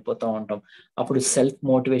డిప్రెషన్‌లో వెళ్ళిపోతా ఉంటాం. అప్పుడు సెల్ఫ్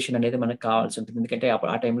మోటివేషన్ అనేది మనకు కావాల్సి ఉంటుంది. ఎందుకంటే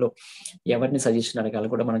ఆ టైంలో ఎవరిని సజెషన్ అడగాలో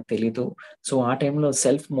కూడా మనకు తెలీదు. సో ఆ టైంలో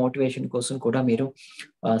సెల్ఫ్ మోటివేషన్ కోసం కూడా మీరు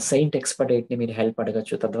సెయింట్ ఎక్స్పర్ట్ ఎయిడ్‌ని మీరు హెల్ప్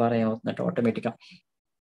అడగొచ్చు. తద్వారా ఏమవుతుందంటే ఆటోమేటిక్‌గా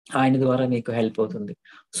ఆయన ద్వారా మీకు హెల్ప్ అవుతుంది.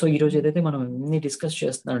 సో ఈరోజు ఏదైతే మనం అన్ని డిస్కస్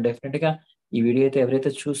చేస్తున్నామో డెఫినిట్‌గా ఈ వీడియో అయితే ఎవరైతే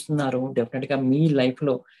చూస్తున్నారో డెఫినిట్‌గా మీ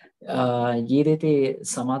లైఫ్‌లో ఏదైతే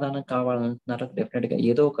సమాధానం కావాలంటున్నారో డెఫినిట్‌గా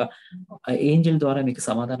ఏదో ఒక ఏంజెల్ ద్వారా మీకు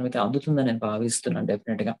సమాధానం అయితే అందుతుందని నేను భావిస్తున్నాను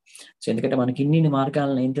డెఫినిట్‌గా. సో ఎందుకంటే మనకి ఇన్ని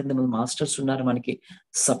మార్గాలను ఇంతమంది మాస్టర్స్ ఉన్నారు మనకి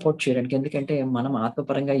సపోర్ట్ చేయడానికి. ఎందుకంటే మనం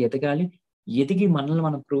ఆత్మపరంగా ఎదగాలి. ఎదిగి మనల్ని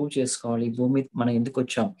మనం ప్రూవ్ చేసుకోవాలి. ఈ భూమి మీద మనం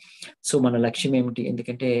ఎందుకొచ్చాం? సో మన లక్ష్యం ఏమిటి?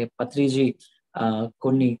 ఎందుకంటే పత్రిజీ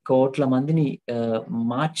కొన్ని కోట్ల మందిని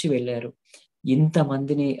మార్చి వెళ్లారు.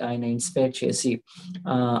 ఇంతమందిని ఆయన ఇన్‌స్పైర్ చేసి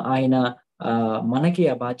ఆయన మనకి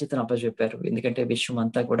ఆ బాధ్యతను అప్పజెప్పారు. ఎందుకంటే విశ్వం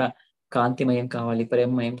అంతా కూడా కాంతిమయం కావాలి,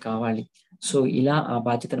 ప్రేమమయం కావాలి. సో ఇలా ఆ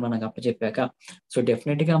బాధ్యతను మనకు అప్పజెప్పాక సో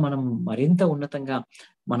డెఫినిట్‌గా మనం మరింత ఉన్నతంగా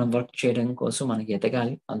మనం వర్క్ చేయడం కోసం మనకి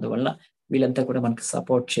ఎదగాలి. అందువల్ల వీళ్ళంతా కూడా మనకు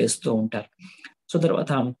సపోర్ట్ చేస్తూ ఉంటారు. సో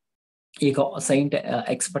తర్వాత ఈ యొక్క సెయింట్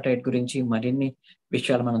ఎక్స్పర్ట్ ఎయిడ్ గురించి మరిన్ని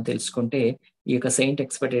విషయాలు మనం తెలుసుకుంటే, ఈ యొక్క సెయింట్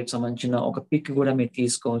ఎక్స్పర్ట్ ఎయిడ్‌కి సంబంధించిన ఒక పిక్ కూడా మీరు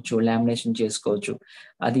తీసుకోవచ్చు. లామినేషన్ చేసుకోవచ్చు.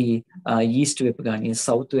 అది ఈస్ట్ వైపు గాని,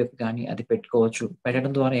 సౌత్ వైపు గాని అది పెట్టుకోవచ్చు.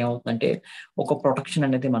 పెట్టడం ద్వారా ఏమవుతుందంటే, ఒక ప్రొటెక్షన్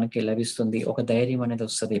అనేది మనకి లభిస్తుంది. ఒక ధైర్యం అనేది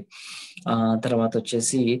వస్తది. తర్వాత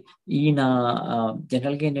వచ్చేసి ఈయన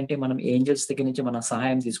జనరల్‌గా ఏంటంటే, మనం ఏంజెల్స్ దగ్గర నుంచి మనం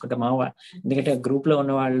సహాయం తీసుకుంటాం. ఎందుకంటే గ్రూప్‌లో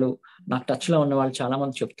ఉన్నవాళ్ళు, నాకు టచ్‌లో ఉన్నవాళ్ళు చాలా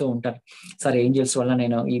మంది చెప్తూ ఉంటారు. సార్ ఏంజెల్స్ వల్ల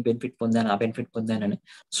నేను ఈ బెనిఫిట్ పొందాను, ఆ బెనిఫిట్ పొందానని.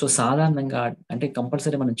 సో సాధారణంగా అంటే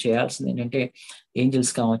కంపల్సరీ మనం చేయాల్సింది ఏంటంటే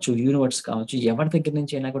ఏంజెల్స్ కావచ్చు, యూనివర్స్ కావచ్చు, ఎవరి దగ్గర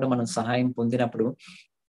నుంచి అయినా కూడా మనం సహాయం పొందినప్పుడు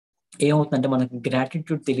ఏమవుతుందంటే మనకి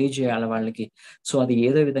గ్రాటిట్యూడ్ తెలియజేయాలి వాళ్ళకి. సో అది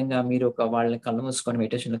ఏదో విధంగా మీరు వాళ్ళని కళ్ళు మూసుకొని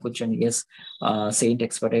మెడిటేషన్‌లో కూర్చొని సెయింట్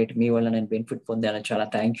ఎక్స్‌పర్టైట్ మీ వల్ల నేను బెనిఫిట్ పొందాను. చాలా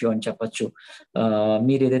థాంక్ యూ అని చెప్పొచ్చు.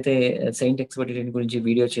 మీరేదైతే సెయింట్ ఎక్స్‌పర్టైట్ గురించి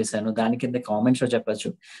వీడియో చేశానో దాని కింద కామెంట్స్‌లో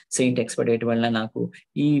చెప్పొచ్చు. సెయింట్ ఎక్స్‌పర్టైట్ వల్ల నాకు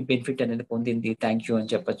ఈ బెనిఫిట్ అనేది పొందింది. థాంక్ యూ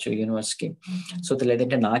అని చెప్పొచ్చు యూనివర్స్‌కి. సో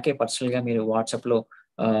లేదంటే నాకే పర్సనల్‌గా మీరు వాట్సాప్‌లో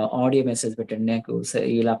ఆడియో మెసేజ్ పెట్టండి. నాకు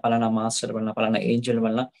ఇలా పలానా మాస్టర్ వల్ల, పలానా ఏంజెల్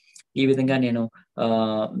వల్ల ఈ విధంగా నేను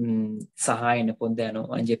సహాయాన్ని పొందాను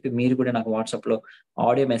అని చెప్పి మీరు కూడా నాకు వాట్సాప్‌లో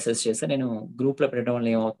ఆడియో మెసేజ్ చేస్తే నేను గ్రూప్‌లో పెట్టడం వల్ల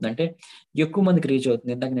ఏమవుతుందంటే ఎక్కువ మందికి రీచ్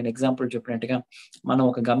అవుతుంది. ఇందాక నేను ఎగ్జాంపుల్ చెప్పినట్టుగా మనం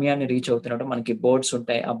ఒక గమ్యాన్ని రీచ్ అవుతున్నప్పుడు మనకి బోర్డ్స్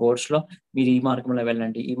ఉంటాయి. ఆ బోర్డ్స్‌లో మీరు ఈ మార్గంలో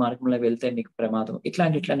వెళ్ళండి. ఈ మార్గంలో వెళ్తే మీకు ప్రమాదం.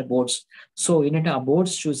 ఇట్లాంటి బోర్డ్స్. సో ఏంటంటే ఆ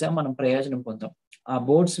బోర్డ్స్ చూసాం మనం ప్రయోజనం పొందాం. ఆ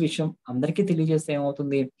బోర్డ్స్ విషయం అందరికీ తెలియజేస్తే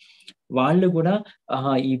ఏమవుతుంది? వాళ్ళు కూడా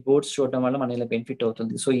ఆహా! ఈ బోర్డ్స్ చూడడం వల్ల మన ఇలా బెనిఫిట్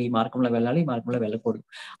అవుతుంది. సో ఈ మార్గంలో వెళ్ళాలి, ఈ మార్గంలో వెళ్ళకూడదు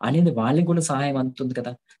అనేది వాళ్ళకి కూడా సహాయం అందుతుంది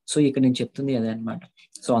కదా! సో ఇక్కడ నేను చెప్తుంది అదే అన్నమాట.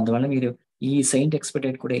 సో అందువల్ల మీరు ఈ సెయింట్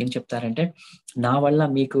ఎక్స్‌పర్టైట్ కూడా ఏం చెప్తారంటే, నా వల్ల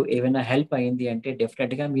మీకు ఏమైనా హెల్ప్ అయింది అంటే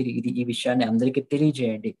డెఫినిట్‌గా మీరు ఈ విషయాన్ని అందరికి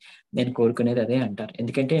తెలియజేయండి. నేను కోరుకునేది అదే అంటారు.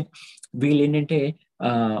 ఎందుకంటే వీళ్ళేంటంటే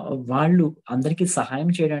ఆహ్, వాళ్ళు అందరికీ సహాయం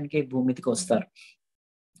చేయడానికే భూమి మీదకొస్తారు.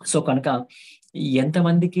 సో కనుక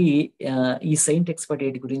ఎంతమందికి ఈ సెయింట్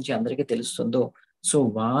ఎక్స్‌పర్టైట్ గురించి అందరికీ తెలుస్తుందో, సో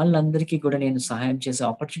వాళ్ళందరికీ కూడా నేను సహాయం చేసే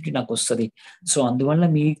ఆపర్చునిటీ నాకొస్తది. సో అందువల్ల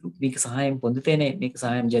మీకు సహాయం పొందితేనే, మీకు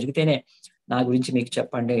సహాయం జరిగితేనే నా గురించి మీకు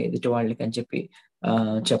చెప్పండి ఎదుటి వాళ్ళకి అని చెప్పి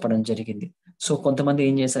చెప్పడం జరిగింది. సో కొంతమంది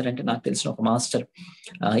ఏం చేశారంటే నాకు తెలిసిన ఒక మాస్టర్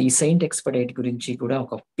ఈ సెయింట్ ఎక్స్‌పర్టైట్ గురించి కూడా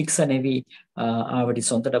ఒక పిక్స్ అనేవి ఆవిడ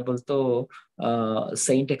సొంత డబ్బులతో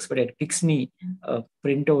సెయింట్ ఎక్స్‌పర్టైట్ పిక్స్‌ని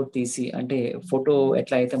ప్రింట్ ఔట్ తీసి అంటే ఫోటో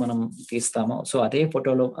ఎట్లా అయితే మనం తీస్తామో, సో అదే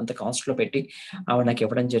ఫోటోలో అంత కాస్ట్‌లో పెట్టి ఆవిడ నాకు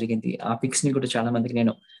ఇవ్వడం జరిగింది. ఆ పిక్స్‌ని కూడా చాలా మందికి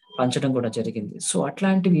నేను పంచడం కూడా జరిగింది. సో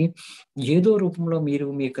అట్లాంటివి ఏదో రూపంలో మీరు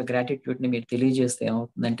మీ యొక్క గ్రాటిట్యూడ్‌ని మీరు తెలియజేస్తే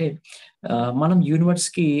ఏమవుతుందంటే మనం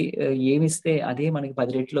యూనివర్స్‌కి ఏమిస్తే అదే మనకి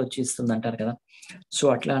 10 రెట్లు వచ్చి ఇస్తుందంటారు కదా! సో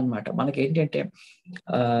అట్లా అన్నమాట. మనకేంటంటే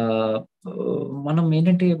ఆహ్, మనం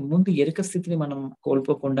ఏంటంటే ముందు ఎరుక స్థితిని మనం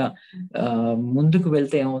కోల్పోకుండా ముందుకు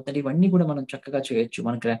వెళ్తే ఏమవుతుందంటే ఇవన్నీ కూడా మనం చక్కగా చేయొచ్చు.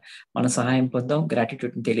 మన సహాయం పొందాం,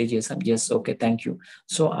 గ్రాటిట్యూడ్‌ని తెలియజేసాం. Yes. Okay. Thank you.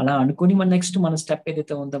 So అలా అనుకోని నెక్స్ట్ మన స్టెప్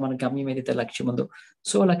ఏదైతే ఉందో, మన గమ్యం ఏదైతే లక్ష్యం ఉందో,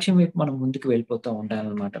 సో లక్ష్యం వైపు మనం ముందుకు వెళ్ళిపోతూ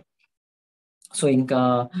ఉండాలన్నమాట. సో ఇంకా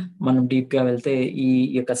మనం డీప్‌గా వెళ్తే ఈ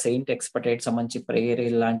యొక్క సెయింట్ ఎక్స్‌పర్టైట్ సంబంధించి ప్రేయర్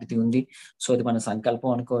ఇలాంటిది ఉంది. సో అది మన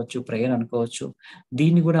సంకల్పం అనుకోవచ్చు, ప్రేయర్ అనుకోవచ్చు.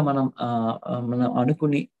 దీన్ని కూడా మనం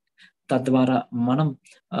అనుకుని తద్వారా మనం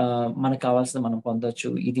మనకు కావాల్సింది మనం పొందొచ్చు.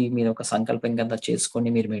 ఇది మీరు ఒక సంకల్పం కింద చేసుకొని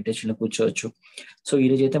మీరు మెడిటేషన్‌లో కూర్చోవచ్చు. సో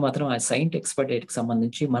ఈరోజైతే మాత్రం ఆ సెయింట్ ఎక్స్‌పర్టైట్‌కి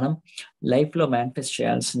సంబంధించి మనం లైఫ్‌లో మేనిఫెస్ట్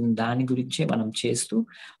చేయాల్సిన దాని గురించే మనం చేస్తూ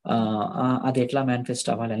అది ఎట్లా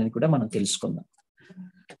మేనిఫెస్ట్ అవ్వాలనేది కూడా మనం తెలుసుకుందాం.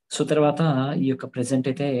 సో తర్వాత ఈ యొక్క ప్రెజెంట్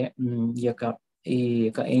అయితే ఈ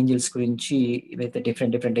యొక్క ఏంజెల్స్ గురించి ఇవైతే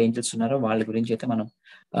డిఫరెంట్ ఏంజెల్స్ ఉన్నారో వాళ్ళ గురించి అయితే మనం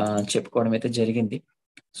చెప్పుకోవడం అయితే జరిగింది.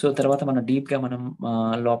 సో తర్వాత మనం డీప్‌గా మనం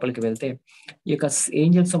లోపలికి వెళ్తే ఈ యొక్క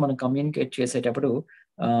ఏంజెల్స్‌తో మనం కమ్యూనికేట్ చేసేటప్పుడు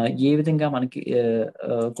ఏ విధంగా మనకి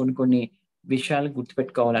కొన్ని విషయాలు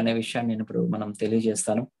గుర్తుపెట్టుకోవాలనే విషయాన్ని నేనిప్పుడు మనం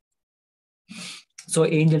తెలియజేస్తాను. సో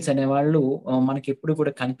ఏంజెల్స్ అనేవాళ్ళు మనకెప్పుడు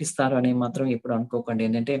కూడా కనిపిస్తారు అని మాత్రం ఎప్పుడు అనుకోకండి.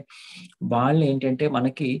 ఏంటంటే వాళ్ళేంటంటే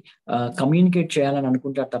మనకి కమ్యూనికేట్ చేయాలని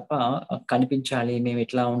అనుకుంటారు తప్ప కనిపించాలి,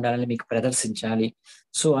 మేమిట్లా ఉండాలని మీకు ప్రదర్శించాలి.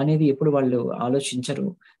 సో అనేది ఎప్పుడు వాళ్ళు ఆలోచించరు.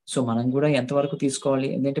 సో మనం గూడా ఎంతవరకు తీసుకోవాలి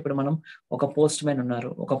ఏంటంటే ఇప్పుడు మనం ఒక పోస్ట్ మ్యాన్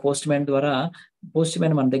ఉన్నారు. ఒక పోస్ట్ మ్యాన్ ద్వారా పోస్ట్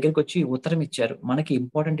మ్యాన్ మన దగ్గరికొచ్చి ఉత్తరం ఇచ్చారు. మనకి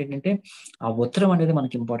ఇంపార్టెంట్ ఏంటంటే ఆ ఉత్తరం అనేది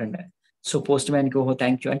మనకి ఇంపార్టెంట్. సో పోస్ట్ మ్యాన్‌కి ఓహో!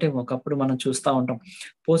 Thank you. అంటే ఒకప్పుడు మనం చూస్తా ఉంటాం.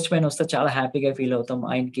 పోస్ట్ మ్యాన్ వస్తే చాలా హ్యాపీగా ఫీల్ అవుతాం.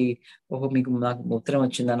 ఆయనకి ఓహో! నాకు ఉత్తరం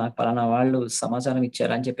వచ్చిందా? నాకు పలానా వాళ్ళు సమాచారం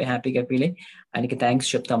ఇచ్చారా? అని చెప్పి హ్యాపీగా ఫీల్ అయ్యి ఆయనకి థాంక్స్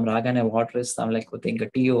చెప్తాం. రాగానే వాటర్ ఇస్తాం. లేకపోతే ఇంకా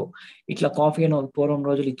టీయో ఇట్లా కాఫీ అనో పూర్వం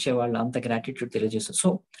రోజులు ఇచ్చేవాళ్ళు. అంత గ్రాటిట్యూడ్ తెలియజేస్తారు.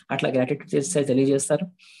 సో అట్లా గ్రాటిట్యూడ్ తెలియజేస్తారు.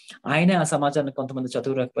 ఆయనే ఆ సమాచారాన్ని కొంతమంది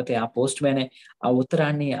చదువురాకపోతే ఆ పోస్ట్ మ్యానే ఆ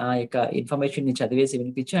ఉత్తరాన్ని ఆ యొక్క ఇన్ఫర్మేషన్‌ని చదివేసి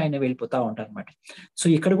వినిపించి ఆయన వెళ్ళిపోతా ఉంటారన్నమాట. సో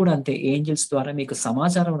ఇక్కడ కూడా అంతే ఏంజెల్స్ ద్వారా మీకు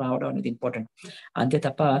సమాచారం రావడం అనేది ఇంపార్టెంట్. అంతే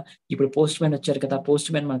తప్ప ఇప్పుడు పోస్ట్ మ్యాన్ వచ్చారు కదా!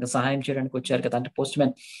 పోస్ట్ మ్యాన్ మనకు సహాయం చేయడానికి వచ్చారు కదా! అంటే పోస్ట్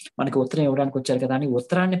మ్యాన్ మనకు ఉత్తరం ఇవ్వడానికి వచ్చారు కదా! అని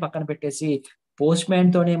ఉత్తరాన్ని పక్కన పెట్టేసి పోస్ట్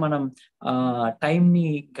మ్యాన్‌తోనే మనం టైమ్‌ని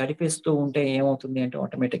గడిపేస్తూ ఉంటే ఏమవుతుంది అంటే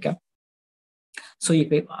ఆటోమేటిక్‌గా సో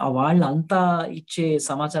వాళ్ళంతా ఇచ్చే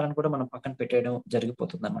సమాచారాన్ని కూడా మనం పక్కన పెట్టేయడం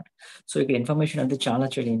జరిగిపోతుందన్నమాట. సో ఇక్కడ ఇన్ఫర్మేషన్ అనేది చాలా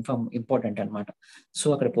ఇంపార్టెంట్ అన్నమాట. సో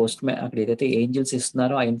అక్కడ ఏదైతే ఏంజెల్స్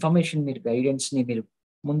ఇస్తున్నారో ఆ ఇన్ఫర్మేషన్ గైడెన్స్‌ని మీరు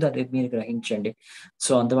ముందు అది మీరు గ్రహించండి.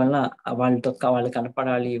 సో అందువలన వాళ్ళు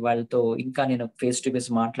కనపడాలి. వాళ్ళతో ఇంకా నేను ఫేస్ టు ఫేస్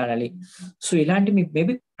మాట్లాడాలి. సో ఇలాంటి మీకు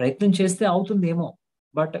మేబీ ప్రయత్నం చేస్తే అవుతుందేమో.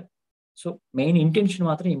 బట్ సో మెయిన్ ఇంటెన్షన్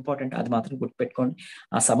మాత్రం ఇంపార్టెంట్, అది మాత్రం గుర్తుపెట్టుకోండి.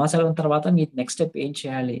 ఆ సమాచారం తర్వాత మీరు నెక్స్ట్ స్టెప్ ఏం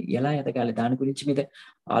చేయాలి, ఎలా ఎదగాలి, దాని గురించి మీద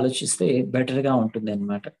ఆలోచిస్తే బెటర్ గా ఉంటుంది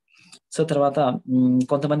అనమాట. సో తర్వాత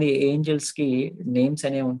కొంతమంది ఏంజల్స్ కి నేమ్స్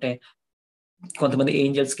అనేవి ఉంటాయి, కొంతమంది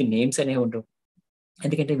ఏంజల్స్ కి నేమ్స్ అనేవి ఉండవు.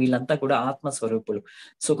 ఎందుకంటే వీళ్ళంతా కూడా ఆత్మస్వరూపులు.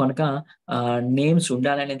 సో కనుక నేమ్స్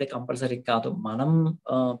ఉండాలనేది కంపల్సరీ కాదు, మనం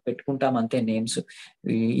పెట్టుకుంటాం అంతే నేమ్స్,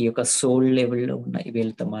 ఈ యొక్క సోల్ లెవెల్లో ఉన్న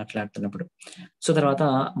వీళ్ళతో మాట్లాడుతున్నప్పుడు. సో తర్వాత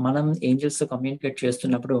మనం ఏంజల్స్ తో కమ్యూనికేట్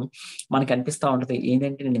చేస్తున్నప్పుడు మనకి అనిపిస్తా ఉంటది,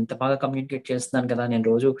 ఏంటంటే నేను ఇంత బాగా కమ్యూనికేట్ చేస్తున్నాను కదా, నేను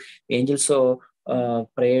రోజు ఏంజల్స్ తో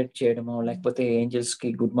ప్రేయర్ చేయడము, లేకపోతే ఏంజల్స్ కి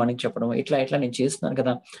గుడ్ మార్నింగ్ చెప్పడం, ఇట్లా నేను చేస్తున్నాను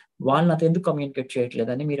కదా, వాళ్ళు నాతో ఎందుకు కమ్యూనికేట్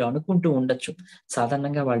చేయట్లేదు అని మీరు అనుకుంటూ ఉండొచ్చు.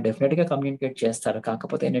 సాధారణంగా వాళ్ళు డెఫినెట్ గా కమ్యూనికేట్ చేస్తారు,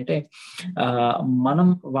 కాకపోతే ఏంటంటే మనం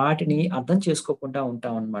వాటిని అర్థం చేసుకోకుండా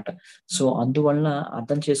ఉంటాం అనమాట. సో అందువలన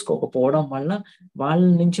అర్థం చేసుకోకపోవడం వల్ల వాళ్ళ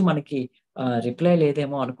నుంచి మనకి రిప్లై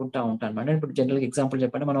లేదేమో అనుకుంటా ఉంటాను అనమాట. ఇప్పుడు జనరల్ ఎగ్జాంపుల్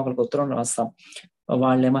చెప్పండి, మనం ఒకరికి ఉత్తరం రాస్తాం,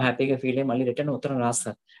 వాళ్ళేమో హ్యాపీగా ఫీల్ అయ్యి మళ్ళీ రిటర్న్ ఉత్తరం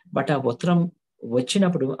రాస్తారు. బట్ ఆ ఉత్తరం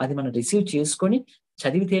వచ్చినప్పుడు అది మనం రిసీవ్ చేసుకొని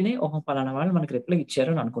చదివితేనే ఓహో పలానా వాళ్ళు మనకి రిప్లై ఇచ్చారు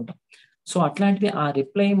అని అనుకుంటాం. సో అట్లాంటిది ఆ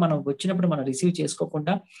రిప్లై మనం వచ్చినప్పుడు మనం రిసీవ్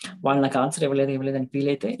చేసుకోకుండా వాళ్ళు నాకు ఆన్సర్ ఇవ్వలేదు అని ఫీల్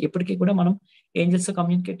అయితే ఇప్పటికీ కూడా మనం ఏంజల్స్ తో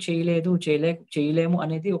కమ్యూనికేట్ చేయలేము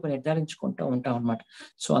అనేది ఒక నిర్ధారించుకుంటూ ఉంటాం అనమాట.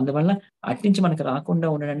 సో అందువల్ల అట్నుంచి మనకు రాకుండా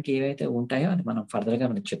ఉండడానికి ఏవైతే ఉంటాయో అది మనం ఫర్దర్ గా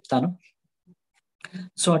మనకు చెప్తాను.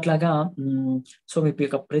 సో అట్లాగా సో మీ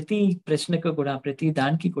యొక్క ప్రతి ప్రశ్నకు కూడా, ప్రతి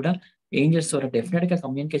దానికి కూడా ఏంజల్స్ ద్వారా డెఫినెట్ గా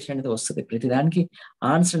కమ్యూనికేషన్ అనేది వస్తుంది, ప్రతి దానికి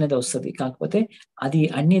ఆన్సర్ అనేది వస్తుంది. కాకపోతే అది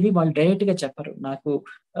అనేది వాళ్ళు డైరెక్ట్ గా చెప్పరు. నాకు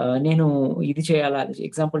నేను ఇది చేయాలా,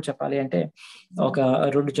 ఎగ్జాంపుల్ చెప్పాలి అంటే ఒక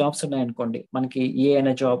 2 జాబ్స్ ఉన్నాయనుకోండి, మనకి ఏ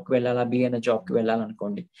అనే జాబ్ కి వెళ్ళాలా, బి అనే జాబ్ కి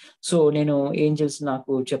వెళ్ళాలనుకోండి. సో నేను ఏంజల్స్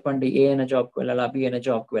నాకు చెప్పండి ఏ అనే జాబ్ కి వెళ్ళాలా, బి అనే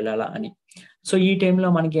జాబ్ కి వెళ్ళాలా అని. సో ఈ టైంలో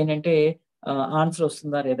మనకి ఏంటంటే ఆన్సర్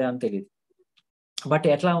వస్తుందా లేదా అని తెలియదు. బట్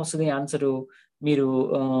ఎట్లా వస్తుంది ఆన్సరు, మీరు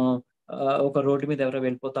ఒక రోడ్డు మీద ఎవరో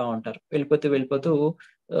వెళ్ళిపోతా ఉంటారు, వెళ్ళిపోతూ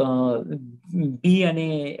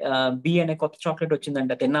బి అనే కొత్త చాక్లెట్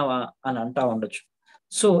వచ్చిందంట తిన్నావా అని అంటా ఉండొచ్చు.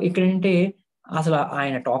 సో ఇక్కడ ఏంటంటే అసలు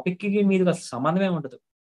ఆయన టాపిక్ కి మీరు అసలు సంబంధమే ఉండదు,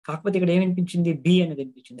 కాకపోతే ఇక్కడ ఏమనిపించింది, బి అనేది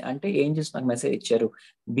అనిపించింది. అంటే ఏంజల్స్ నాకు మెసేజ్ ఇచ్చారు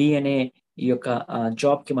బి అనే ఈ యొక్క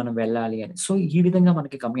జాబ్ కి మనం వెళ్ళాలి అని. సో ఈ విధంగా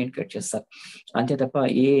మనకి కమ్యూనికేట్ చేస్తారు, అంతే తప్ప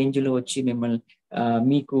ఏ ఏంజల్ వచ్చి మిమ్మల్ని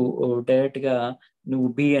మీకు డైరెక్ట్ గా నువ్వు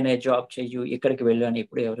బి అనే జాబ్ చెయ్యు, ఇక్కడికి వెళ్ళు అని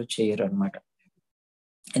ఎప్పుడు ఎవరు చేయరు అనమాట.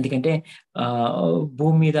 ఎందుకంటే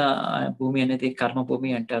భూమి అనేది కర్మ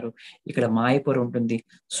భూమి అంటారు, ఇక్కడ మాయపొర ఉంటుంది.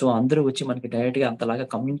 సో అందరూ వచ్చి మనకి డైరెక్ట్ గా అంతలాగా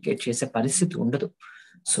కమ్యూనికేట్ చేసే పరిస్థితి ఉండదు.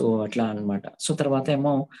 సో అట్లా అన్నమాట. సో తర్వాత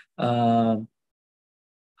ఏమో ఆ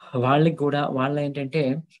వాళ్ళకి కూడా ఏంటంటే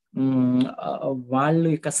వాళ్ళు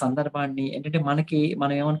యొక్క సందర్భాన్ని ఏంటంటే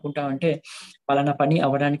మనం ఏమనుకుంటామంటే పలానా పని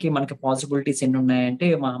అవ్వడానికి మనకి పాసిబిలిటీస్ ఎన్ని ఉన్నాయంటే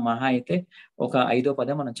మహా అయితే ఒక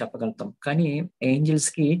 5-10 మనం చెప్పగలుగుతాం. కానీ ఏంజల్స్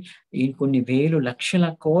కి ఈ కొన్ని వేలు లక్షల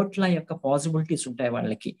కోట్ల యొక్క పాసిబిలిటీస్ ఉంటాయి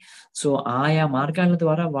వాళ్ళకి. సో ఆయా మార్గాల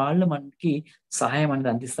ద్వారా వాళ్ళు మనకి సహాయం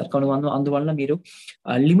అనేది అందిస్తారు. అందువల్ల మీరు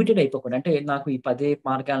లిమిటెడ్ అయిపోకుండా, అంటే నాకు ఈ 10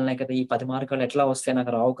 మార్గాలున్నాయి కదా, ఈ 10 మార్గాలు ఎట్లా వస్తాయి,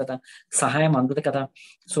 నాకు రావు కదా, సహాయం అందదు కదా,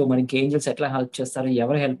 సో మనకి ఏంజల్స్ ఎట్లా హెల్ప్ చేస్తారు,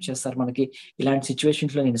 ఎవరు హెల్ప్ చేస్తారు మనకి, ఇలాంటి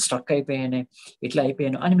సిచ్యువేషన్స్ లో నేను స్ట్రక్ అయిపోయాను, ఇట్లా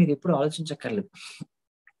అయిపోయాను అని మీరు ఎప్పుడు ఆలోచించక్కర్లేదు.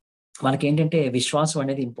 మనకి ఏంటంటే విశ్వాసం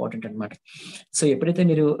అనేది ఇంపార్టెంట్ అనమాట. సో ఎప్పుడైతే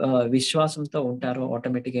మీరు విశ్వాసంతో ఉంటారో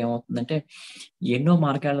ఆటోమేటిక్ గా ఏమవుతుందంటే ఎన్నో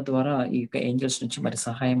మార్గాల ద్వారా ఈ యొక్క ఏంజల్స్ నుంచి మరి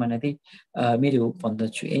సహాయం అనేది మీరు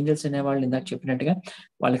పొందొచ్చు. ఏంజల్స్ అనే వాళ్ళు ఇందాక చెప్పినట్టుగా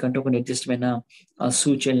వాళ్ళకంటూ ఒక నిర్దిష్టమైన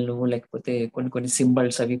సూచనలు, లేకపోతే కొన్ని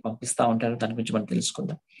సింబల్స్ అవి పంపిస్తా ఉంటారు. దాని గురించి మనం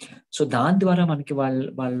తెలుసుకుందాం. సో దాని ద్వారా మనకి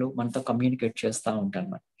వాళ్ళు మనతో కమ్యూనికేట్ చేస్తూ ఉంటారు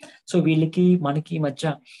అన్నమాట. సో వీళ్ళకి మనకి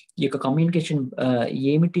మధ్య ఈ యొక్క కమ్యూనికేషన్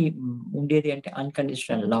ఏమిటి ఉండేది అంటే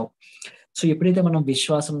అన్కండిషనల్ లవ్. సో ఎప్పుడైతే మనం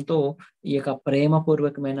విశ్వాసంతో ఈ యొక్క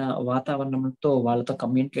ప్రేమపూర్వకమైన వాతావరణంతో వాళ్ళతో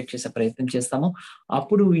కమ్యూనికేట్ చేసే ప్రయత్నం చేస్తామో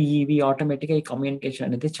అప్పుడు ఇవి ఆటోమేటిక్ గా ఈ కమ్యూనికేషన్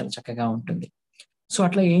అనేది చాలా చక్కగా ఉంటుంది. సో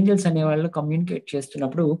అట్లా ఏంజల్స్ అనే వాళ్ళు కమ్యూనికేట్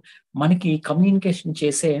చేస్తున్నప్పుడు మనకి కమ్యూనికేషన్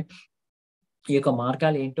చేసే ఈ యొక్క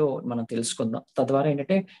మార్గాలు ఏంటో మనం తెలుసుకుందాం. తద్వారా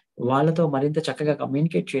ఏంటంటే వాళ్ళతో మరింత చక్కగా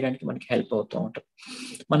కమ్యూనికేట్ చేయడానికి మనకి హెల్ప్ అవుతూ ఉంటుంది.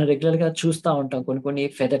 మనం రెగ్యులర్ గా చూస్తూ ఉంటాం కొన్ని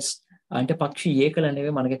ఫెదర్స్, అంటే పక్షి ఏకలు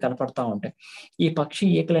అనేవి మనకి కనపడతా ఉంటాయి. ఈ పక్షి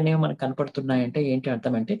ఏకలు అనేవి మనకు కనపడుతున్నాయంటే ఏంటి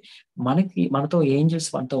అర్థం అంటే మనతో ఏంజల్స్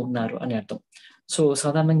మనతో ఉన్నారు అని అర్థం. సో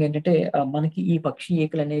సాధారణంగా ఏంటంటే మనకి ఈ పక్షి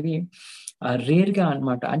ఏకలు అనేవి రేర్ గా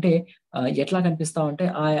అన్నమాట. అంటే ఎట్లా కనిపిస్తా ఉంటే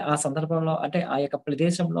ఆ సందర్భంలో, అంటే ఆ యొక్క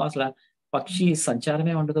ప్రదేశంలో అసలు పక్షి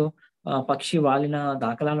సంచారమే ఉండదు, పక్షి వాలిన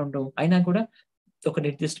దాఖలాలు ఉండవు. అయినా కూడా ఒక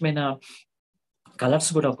నిర్దిష్టమైన కలర్స్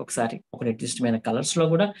కూడా ఒక్కొక్కసారి ఒక నిర్దిష్టమైన కలర్స్ లో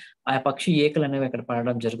కూడా ఆ పక్షి ఏకలు అనేవి అక్కడ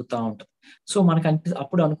పడడం జరుగుతూ ఉంటుంది. సో మనకు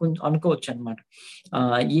అప్పుడు అనుకోవచ్చు అనమాట.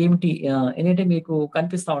 ఏమిటి ఏంటంటే మీకు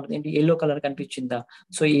కనిపిస్తా ఉంటుంది, ఏంటి ఎల్లో కలర్ కనిపించిందా,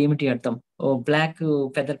 సో ఏమిటి అర్థం, బ్లాక్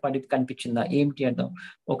ఫెదర్ పడి కనిపించిందా, ఏమిటి అర్థం,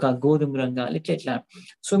 ఒక గోధుమ రంగా ఇట్లా.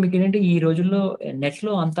 సో మీకు ఏంటంటే ఈ రోజుల్లో నెట్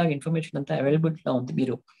లో అంతా ఇన్ఫర్మేషన్ అంతా అవైలబిలిటీలో ఉంది.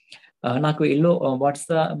 మీరు నాకు yellow, what's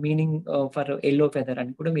the meaning for yellow feather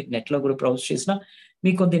అని కూడా మీరు నెట్ లో కూడా బ్రౌజ్ చేసినా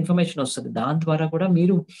మీకు కొంత ఇన్ఫర్మేషన్ వస్తుంది. దాని ద్వారా కూడా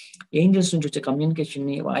మీరు ఏంజల్స్ నుంచి వచ్చే కమ్యూనికేషన్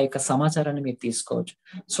ని, ఆ యొక్క సమాచారాన్ని మీరు తీసుకోవచ్చు.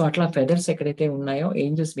 సో అట్లా ఫెదర్స్ ఎక్కడైతే ఉన్నాయో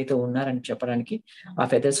ఏంజల్స్ మీతో ఉన్నారని చెప్పడానికి ఆ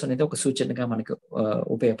ఫెదర్స్ అనేది ఒక సూచనగా మనకు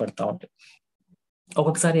ఉపయోగపడతా ఉంటుంది.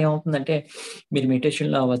 ఒక్కొక్కసారి ఏమవుతుందంటే మీరు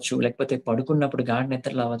మెడిటేషన్ లో అవ్వచ్చు, లేకపోతే పడుకున్నప్పుడు గాఢ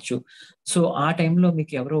నిద్రలో అవ్వచ్చు. సో ఆ టైంలో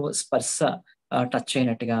మీకు ఎవరో స్పర్శ టచ్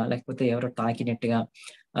అయినట్టుగా, లేకపోతే ఎవరో తాకినట్టుగా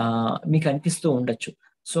మీకు అనిపిస్తూ ఉండొచ్చు.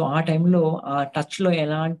 సో ఆ టైంలో ఆ టచ్ లో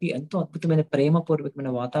ఎలాంటి ఎంతో అద్భుతమైన ప్రేమపూర్వకమైన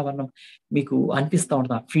వాతావరణం మీకు అనిపిస్తూ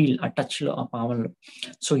ఉంటుంది. ఆ ఫీల్, ఆ టచ్ లో, ఆ భావనలో.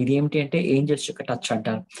 సో ఇదేమిటి అంటే ఏంజల్స్ యొక్క టచ్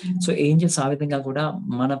అంటారు. సో ఏంజల్స్ ఆ విధంగా కూడా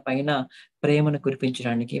మన పైన ప్రేమను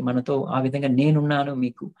కురిపించడానికి, మనతో ఆ విధంగా నేనున్నాను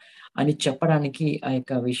మీకు అని చెప్పడానికి, ఆ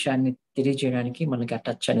యొక్క విషయాన్ని తెలియజేయడానికి మనకి ఆ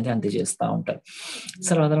టచ్ అనేది అందజేస్తూ ఉంటారు.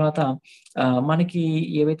 సో ఆ తర్వాత మనకి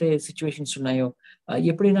ఏవైతే సిచ్యువేషన్స్ ఉన్నాయో,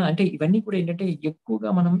 ఎప్పుడైనా అంటే ఇవన్నీ కూడా ఏంటంటే ఎక్కువగా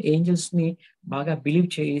మనం ఏంజల్స్ ని బాగా బిలీవ్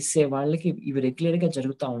చేసే వాళ్ళకి ఇవి రెగ్యులర్ గా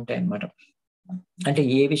జరుగుతూ ఉంటాయి అన్నమాట. అంటే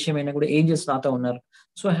ఏ విషయమైనా కూడా ఏంజల్స్ నాతో ఉన్నారు,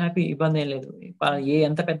 సో హ్యాపీ, ఇబ్బంది ఏం లేదు.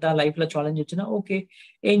 ఎంత పెద్ద లైఫ్ లో ఛాలెంజ్ వచ్చినా ఓకే,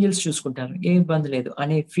 ఏంజల్స్ చూసుకుంటారు, ఏ ఇబ్బంది లేదు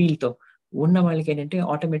అనే ఫీల్ తో ఉన్న వాళ్ళకి ఏంటంటే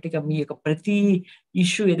ఆటోమేటిక్ గా మీ యొక్క ప్రతి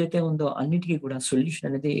ఇష్యూ ఏదైతే ఉందో అన్నిటికీ కూడా సొల్యూషన్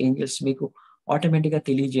అనేది ఏంజల్స్ మీకు ఆటోమేటిక్ గా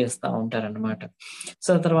తెలియజేస్తా ఉంటారన్నమాట.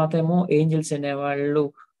 సో తర్వాత ఏమో ఏంజల్స్ అనేవాళ్ళు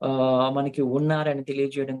మనకి ఉన్నారని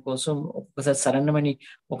తెలియజేయడం కోసం ఒక్కొక్కసారి సరళమని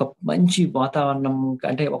ఒక మంచి వాతావరణం,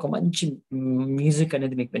 అంటే ఒక మంచి మ్యూజిక్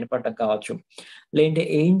అనేది మీకు వినపడటం కావచ్చు, లేదంటే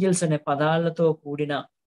ఏంజల్స్ అనే పదాలతో కూడిన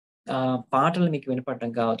పాటలు మీకు వినపడటం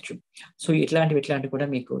కావచ్చు. సో ఇట్లాంటివి కూడా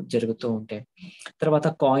మీకు జరుగుతూ ఉంటాయి. తర్వాత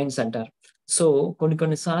కాయిన్స్ అంటారు. సో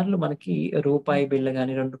కొన్ని సార్లు మనకి రూపాయి బిళ్ళ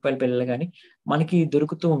గాని, ₹2 బిళ్ళలు గాని మనకి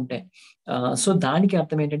దొరుకుతూ ఉంటాయి. సో దానికి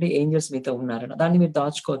అర్థం ఏంటంటే ఏంజల్స్ మీతో ఉన్నారని. దాన్ని మీరు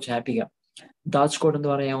దాచుకోవచ్చు హ్యాపీగా. దాచుకోవడం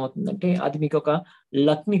ద్వారా ఏమవుతుందంటే అది మీకు ఒక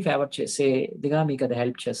లక్ ని ఫేవర్ చేసేదిగా మీకు అది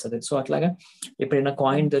హెల్ప్ చేస్తది. సో అట్లాగా ఎప్పుడైనా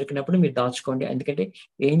కాయిన్ దొరికినప్పుడు మీరు దాచుకోండి. ఎందుకంటే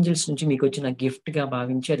ఏంజల్స్ నుంచి మీకు వచ్చిన గిఫ్ట్ గా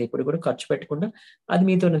భావించి అది ఎప్పుడు కూడా ఖర్చు పెట్టకుండా అది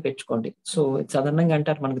మీతోనే పెట్టుకోండి. సో సాధారణంగా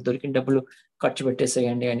అంటారు మనకు దొరికిన డబ్బులు ఖర్చు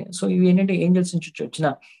పెట్టేసేయండి అని. సో ఇవి ఏంటంటే ఏంజల్స్ నుంచి వచ్చిన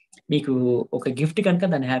మీకు ఒక గిఫ్ట్ కనుక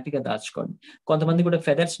దాన్ని హ్యాపీగా దాచుకోండి. కొంతమంది కూడా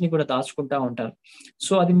ఫెదర్స్ ని కూడా దాచుకుంటా ఉంటారు.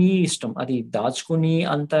 సో అది మీ ఇష్టం. అది దాచుకుని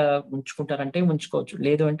అంత ఉంచుకుంటారంటే ఉంచుకోవచ్చు.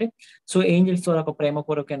 లేదు అంటే సో ఏంజల్స్ ద్వారా ఒక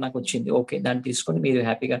ప్రేమపూర్వకంగా నాకు వచ్చింది, ఓకే, దాన్ని తీసుకొని మీరు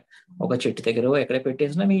హ్యాపీగా ఒక చెట్టు దగ్గర ఎక్కడ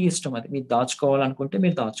పెట్టేసినా మీ ఇష్టం. అది మీరు దాచుకోవాలనుకుంటే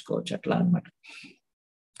మీరు దాచుకోవచ్చు, అట్లా అన్నమాట.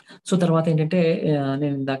 సో తర్వాత ఏంటంటే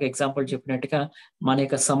నేను ఇందాక ఎగ్జాంపుల్ చెప్పినట్టుగా మన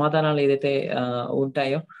యొక్క సమాధానాలు ఏదైతే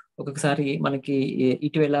ఉంటాయో, ఒక్కొక్కసారి మనకి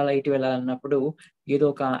ఇటు వెళ్ళాలన్నప్పుడు ఏదో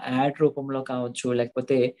ఒక యాడ్ రూపంలో కావచ్చు,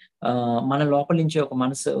 లేకపోతే మన లోపల నుంచి ఒక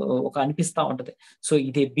మనసు ఒక అనిపిస్తా ఉంటది. సో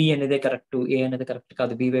ఇది బి అనేదే కరెక్ట్, ఏ అనేది కరెక్ట్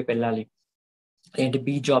కాదు, బి వైపు వెళ్ళాలి, ఏంటి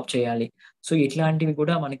బి జాబ్ చేయాలి. సో ఇట్లాంటివి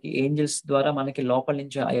కూడా మనకి ఏంజల్స్ ద్వారా మనకి లోపల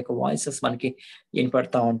నుంచి ఆ యొక్క వాయిసెస్ మనకి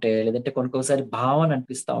వినపడతా ఉంటాయి. లేదంటే కొన్నిసారి భావన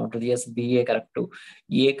అనిపిస్తా ఉంటుంది, ఎస్ బిఏ కరెక్ట్,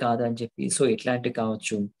 ఏ కాదు అని చెప్పి. సో ఇట్లాంటివి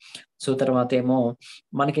కావచ్చు. సో తర్వాత ఏమో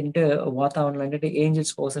మనకేంటంటే వాతావరణంలో ఏంటంటే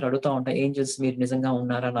ఏంజల్స్ ఒకసారి అడుగుతా ఉంటాయి, ఏంజల్స్ మీరు నిజంగా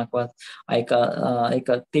ఉన్నారా, నాకు ఆ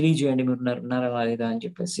యొక్క తెలియజేయండి, మీరు ఉన్నారా లేదా అని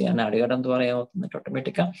చెప్పేసి అని అడగడం ద్వారా ఏమవుతుందంటే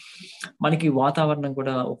ఆటోమేటిక్ గా మనకి వాతావరణం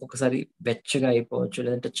కూడా ఒక్కొక్కసారి వెచ్చగా అయిపోవచ్చు,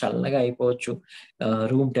 లేదంటే చల్లగా అయిపోవచ్చు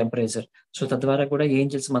రూమ్ టెంపరేచర్. సో తద్వారా కూడా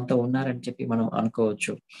ఏంజల్స్ మనతో ఉన్నారని చెప్పి మనం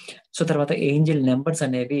అనుకోవచ్చు. సో తర్వాత ఏంజల్ నెంబర్స్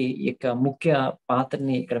అనేవి ఇక ముఖ్య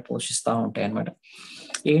పాత్రని ఇక్కడ పోషిస్తా ఉంటాయి అన్నమాట.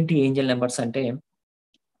 ఏంటి ఏంజల్ నెంబర్స్ అంటే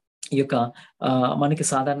ఈ యొక్క మనకి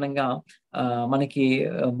సాధారణంగా మనకి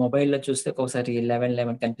మొబైల్‌లో చూస్తే ఒక్కోసారి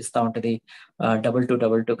 1111 కనిపిస్తా ఉంటది.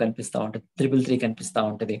 2222 కనిపిస్తా ఉంటది. 333 కనిపిస్తా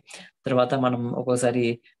ఉంటది. తర్వాత మనం ఒక్కోసారి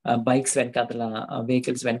బైక్స్ వెనకాతల,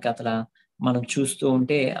 వెహికల్స్ వెనకాతల మనం చూస్తూ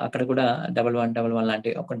ఉంటే అక్కడ కూడా 1111 లాంటి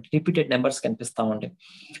ఒక రిపీటెడ్ నంబర్స్ కనిపిస్తా ఉంటాయి.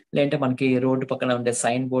 లేదంటే మనకి రోడ్డు పక్కన ఉండే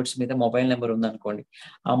సైన్ బోర్డ్స్ మీద మొబైల్ నంబర్ ఉందనుకోండి,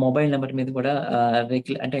 ఆ మొబైల్ నంబర్ మీద కూడా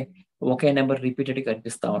అంటే ఒకే నంబర్ రిపీటెడ్‌గా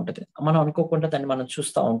కనిపిస్తా ఉంటది. మనం అనుకోకుండా దాన్ని మనం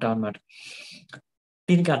చూస్తా ఉంటాం అన్నమాట.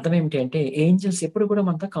 దీనికి అర్థం ఏమిటి అంటే ఏంజెల్స్ ఎప్పుడు కూడా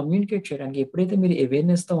మనతో కమ్యూనికేట్ చేయడానికి, ఎప్పుడైతే మీరు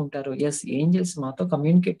అవేర్‌నెస్‌తో ఉంటారో, యెస్ ఏంజెల్స్ మాతో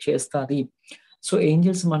కమ్యూనికేట్ చేస్తాది. సో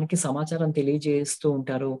ఏంజల్స్ మనకి సమాచారం తెలియజేస్తూ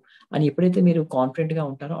ఉంటారు అని ఎప్పుడైతే మీరు కాన్ఫిడెంట్ గా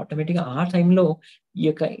ఉంటారో ఆటోమేటిక్గా ఆ టైంలో ఈ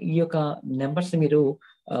యొక్క నెంబర్స్ మీరు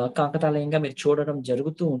కాకతాళీయంగా మీరు చూడడం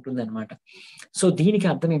జరుగుతూ ఉంటుంది అనమాట. సో దీనికి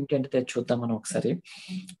అర్థం ఏమిటి అంటే చూద్దాం మనం ఒకసారి.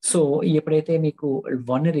 సో ఎప్పుడైతే మీకు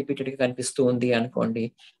 1 రిపీటెడ్ గా కనిపిస్తూ ఉంది అనుకోండి,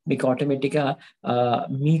 మీకు ఆటోమేటిక్ గా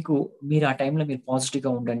మీరు ఆ టైంలో మీరు పాజిటివ్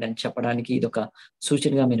గా ఉండండి అని చెప్పడానికి ఇది ఒక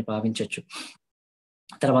సూచనగా మీరు భావించవచ్చు.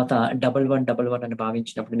 తర్వాత 1111 అని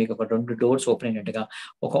భావించినప్పుడు మీకు ఒక 2 డోర్స్ ఓపెన్ అయినట్టుగా,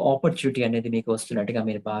 ఒక ఆపర్చునిటీ అనేది మీకు వస్తున్నట్టుగా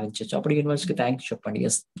మీరు భావించవచ్చు. అప్పుడు యూనివర్స్‌కి థాంక్స్ చెప్పండి.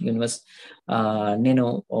 యెస్ యూనివర్స్, నేను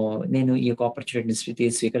ఈ యొక్క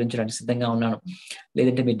ఆపర్చునిటీని స్వీకరించడానికి సిద్ధంగా ఉన్నాను.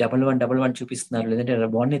 లేదంటే మీరు 1111 చూపిస్తున్నారు, లేదంటే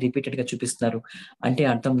 1 రిపీటెడ్‌గా చూపిస్తున్నారు. అంటే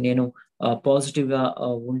అర్థం నేను పాజిటివ్‌గా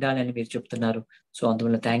ఉండాలి అని మీరు చెప్తున్నారు. సో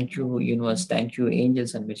అందువల్ల thank you universe, thank you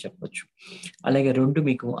Angeles అని మీరు చెప్పొచ్చు. అలాగే 2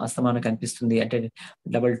 మీకు అస్తమానం కనిపిస్తుంది అంటే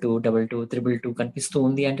 2222, 222 కనిపిస్తూ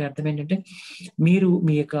ఉంది అంటే అర్థం ఏంటంటే మీరు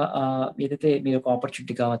మీ యొక్క ఏదైతే మీ యొక్క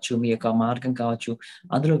ఆపర్చునిటీ కావచ్చు, మీ యొక్క మార్గం కావచ్చు,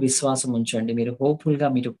 అందులో విశ్వాసం ఉంచండి. మీరు హోప్‌ఫుల్‌గా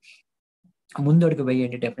మీరు ముందడుగు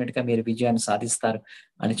వేయండి. డెఫినిట్ గా మీరు విజయాన్ని సాధిస్తారు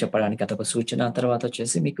అని చెప్పడానికి అదొక సూచన. తర్వాత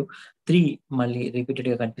వచ్చేసి మీకు 3 మళ్ళీ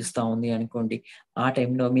రిపీటెడ్ గా కనిపిస్తా ఉంది అనుకోండి. ఆ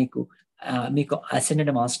టైంలో మీకు అసెండెడ్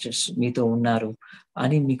మాస్టర్స్ మీతో ఉన్నారు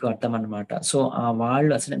అని మీకు అర్థం అన్నమాట. సో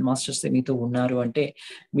వాళ్ళు అసెండెడ్ మాస్టర్స్ మీతో ఉన్నారు అంటే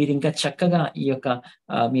మీరు ఇంకా చక్కగా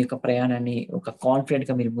మీ యొక్క ప్రయాణాన్ని ఒక కాన్ఫిడెంట్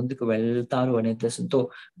గా మీరు ముందుకు వెళ్తారు అనే ఉద్దేశంతో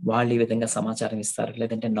వాళ్ళు ఈ విధంగా సమాచారం ఇస్తారు.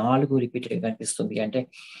 లేదంటే 4 రిపీటెడ్ గా కనిపిస్తుంది అంటే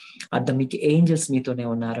అర్థం మీకు ఏంజెల్స్ మీతోనే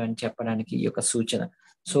ఉన్నారు అని చెప్పడానికి ఈ యొక్క సూచన.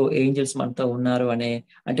 సో ఏంజెల్స్ మనతో ఉన్నారు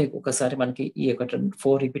అంటే ఒకసారి మనకి ఈ యొక్క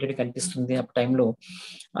 4 రిపీటెడ్ కనిపిస్తుంది ఆ టైంలో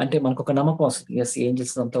అంటే మనకు ఒక నమ్మకం వస్తుంది. యెస్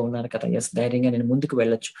ఏంజెల్స్ మనతో ఉన్నారు కదా! యెస్ ధైర్యంగా నేను ముందుకు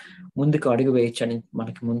వెళ్ళొచ్చు. ముందుకు అడుగు వేయొచ్చు అని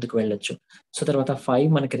మనకి ముందుకు వెళ్ళొచ్చు. సో తర్వాత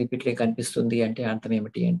 5 మనకి రిపీటెడ్‌గా కనిపిస్తుంది అంటే అర్థం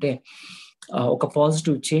ఏమిటి అంటే ఒక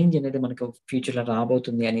పాజిటివ్ చేంజ్ అనేది మనకు ఫ్యూచర్‌లో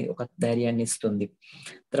రాబోతుంది అని ఒక ధైర్యాన్ని ఇస్తుంది.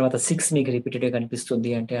 తర్వాత 6 మీకు రిపీటెడ్‌గా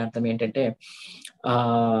కనిపిస్తుంది అంటే అర్థం ఏంటంటే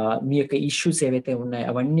మీ యొక్క ఇష్యూస్ ఏవైతే ఉన్నాయో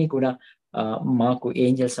అవన్నీ కూడా మాకు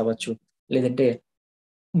ఏంజెల్స్ అవ్వచ్చు, లేదంటే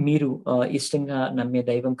మీరు ఇష్టంగా నమ్మే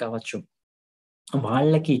దైవం కావచ్చు.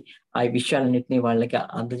 వాళ్ళకి ఆ విషయాలన్నిటిని వాళ్ళకి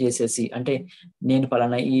అందజేసేసి అంటే నేను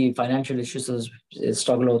పలానా ఈ ఫైనాన్షియల్ ఇష్యూస్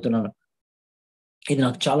స్ట్రగుల్ అవుతున్నాను. ఇది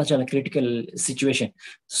నాకు చాలా చాలా క్రిటికల్ సిట్యుయేషన్.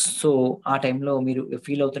 సో ఆ టైంలో మీరు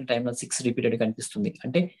ఫీల్ అవుతున్న టైంలో 6 రిపీటెడ్ కనిపిస్తుంది.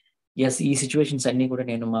 అంటే యెస్ ఈ సిట్యుయేషన్స్ అన్నీ కూడా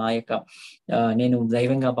నేను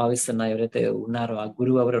దైవంగా భావిస్తున్న ఎవరైతే ఉన్నారో, ఆ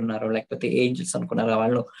గురువు ఎవరు ఉన్నారో, లేకపోతే ఏంజెల్స్ అనుకున్నారో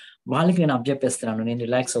వాళ్ళకి నేను అప్పజెప్పేస్తున్నాను. నేను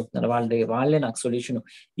రిలాక్స్ అవుతున్నాను. వాళ్ళే నాకు సొల్యూషన్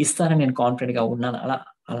ఇస్తారని నేను కాన్ఫిడెంట్ గా ఉన్నాను. అలా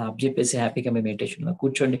అప్పజెప్పేసి హ్యాపీగా మీ మెడిటేషన్‌లో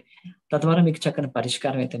కూర్చోండి. తద్వారా మీకు చక్కని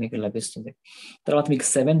పరిష్కారం అయితే మీకు లభిస్తుంది. తర్వాత మీకు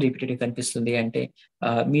 7 రిపీటెడ్‌గా కనిపిస్తుంది అంటే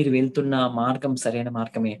మీరు వెళ్తున్న మార్గం సరైన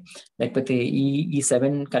మార్గమే. లేకపోతే ఈ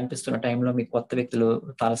 7 కనిపిస్తున్న టైంలో మీకు కొత్త వ్యక్తులు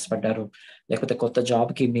తారసపడ్డారు. లేకపోతే కొత్త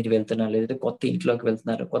జాబ్‌కి మీరు వెళ్తున్నారు. లేదంటే కొత్త ఇంట్లోకి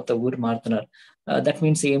వెళ్తున్నారు. కొత్త ఊరు మారుతున్నారు. దట్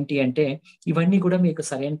మీన్స్ ఏంటి అంటే ఇవన్నీ కూడా మీకు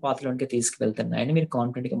సరైన పాత్రలోనికి తీసుకువెళ్తున్నాయని మీరు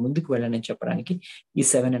కాన్ఫిడెంట్‌గా ముందుకు వెళ్ళండి అని చెప్పడానికి ఈ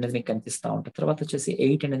 7 అనేది మీకు కనిపిస్తా ఉంటది. తర్వాత వచ్చేసి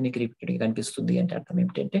 8 అనేది మీకు రిపీటెడ్‌గా కనిపిస్తుంది అంటే అర్థం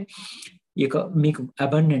ఏమిటంటే మీకు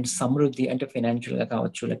అబండెన్స్ సమృద్ధి అంటే ఫైనాన్షియల్‌గా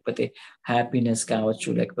కావచ్చు, లేకపోతే హ్యాపీనెస్ కావచ్చు,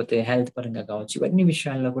 లేకపోతే హెల్త్ పరంగా కావచ్చు. ఇవన్నీ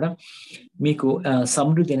విషయాల్లో కూడా మీకు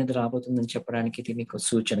సమృద్ధి అనేది రాబోతుందని చెప్పడానికి ఇది మీకు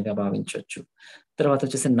సూచనగా భావించొచ్చు. తర్వాత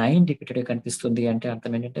వచ్చేసి 9 రిపీటెడ్‌గా కనిపిస్తుంది అంటే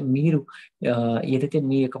అర్థం ఏంటంటే మీరు ఏదైతే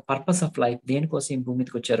మీ యొక్క పర్పస్ ఆఫ్ లైఫ్ దేనికోసం ఈ భూమి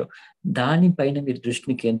మీదకొచ్చారో దానిపైన మీరు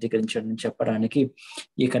దృష్టిని కేంద్రీకరించండి అని చెప్పడానికి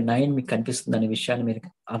ఈ యొక్క 9 మీకు కనిపిస్తుందనే విషయాన్ని మీరు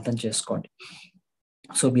అర్థం చేసుకోండి.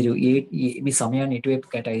 సో మీరు మీ సమయాన్ని ఎటువైపు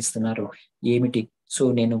కేటాయిస్తున్నారు? ఏమిటి? సో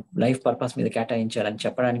నేను లైఫ్ పర్పస్ మీద కేటాయించాలని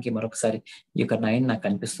చెప్పడానికి మరొకసారి ఈ యొక్క 9 నాకు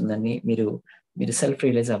కనిపిస్తుందని మీరు సెల్ఫ్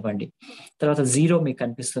రియలైజ్ అవ్వండి. తర్వాత 0 మీకు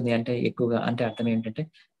కనిపిస్తుంది అంటే ఎక్కువగా అంటే అర్థం ఏంటంటే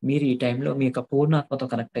మీరు ఈ టైంలో మీ యొక్క పూర్ణాత్మతో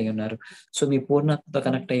కనెక్ట్ అయ్యి ఉన్నారు. సో మీ పూర్ణాత్మతో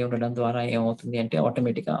కనెక్ట్ అయ్యి ఉండడం ద్వారా ఏమవుతుంది అంటే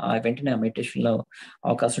ఆటోమేటిక్‌గా వెంటనే ఆ మెడిటేషన్‌లో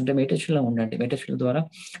అవకాశం ఉంటే మెడిటేషన్‌లో ఉండండి. మెడిటేషన్ ద్వారా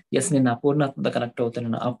నేను నా పూర్ణాత్మతో కనెక్ట్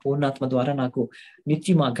అవుతున్నాను. ఆ పూర్ణాత్మ ద్వారా నాకు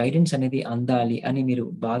నిత్యం ఆ గైడెన్స్ అనేది అందాలి అని మీరు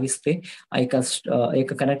భావిస్తే ఆ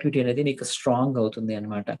యొక్క కనెక్టివిటీ అనేది నీకు స్ట్రాంగ్ అవుతుంది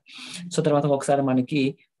అన్నమాట. సో తర్వాత ఒకసారి మనకి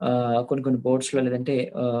కొన్ని బోర్డ్స్‌లో లేదంటే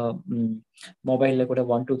మొబైల్‌లో కూడా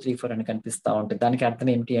 1, 2, 3, 4 అని కనిపిస్తా ఉంటది. దానికి అర్థం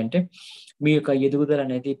ఏంటి అంటే మీ యొక్క ఎదుగుదల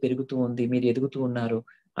అనేది పెరుగుతూ ఉంది. మీరు ఎదుగుతూ ఉన్నారు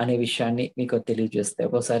అనే విషయాన్ని మీకు తెలియజేస్తాయి.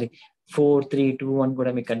 ఒక్కోసారి 4, 3, 2, 1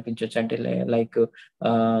 కూడా మీకు కనిపించొచ్చు. అంటే లైక్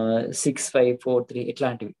 6, 5, 4, 3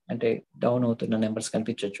 ఇట్లాంటివి. అంటే డౌన్ అవుతున్న నంబర్స్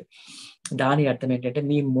కనిపించొచ్చు. దాని అర్థం ఏంటంటే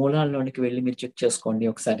మీ మూలాల్లోనికి వెళ్లి మీరు చెక్ చేసుకోండి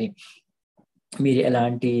ఒకసారి. మీరు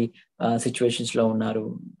ఎలాంటి సిట్యుయేషన్స్‌లో ఉన్నారు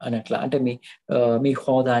అని అట్లా. అంటే మీ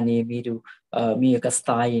హోదాని, మీ యొక్క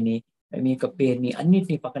స్థాయిని, మీ యొక్క పేరుని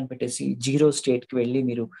అన్నిటిని పక్కన పెట్టేసి జీరో స్టేట్‌కి వెళ్లి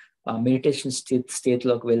మీరు మెడిటేషన్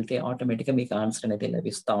స్టేట్లోకి వెళ్తే ఆటోమేటిక్గా మీకు ఆన్సర్ అనేది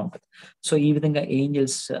లభిస్తూ ఉంటుంది. సో ఈ విధంగా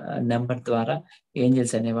ఏంజల్స్ నెంబర్ ద్వారా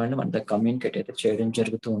ఏంజల్స్ అనేవాళ్ళు మనతో కమ్యూనికేట్ అయితే చేయడం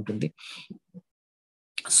జరుగుతూ ఉంటుంది.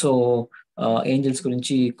 సో ఏంజల్స్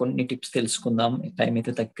గురించి కొన్ని టిప్స్ తెలుసుకుందాం. టైం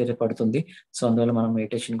అయితే దగ్గర పడుతుంది. సో అందువల్ల మనం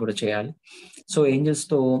మెడిటేషన్ కూడా చేయాలి. సో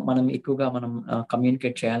ఏంజల్స్తో మనం ఎక్కువగా మనం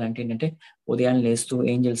కమ్యూనికేట్ చేయాలంటే ఏంటంటే ఉదయాన్నే లేస్తూ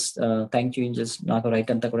ఏంజల్స్ థ్యాంక్ యూ ఏంజల్స్, నాకు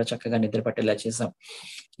రైట్ అంతా కూడా చక్కగా నిద్ర పట్టేలా చేసాం.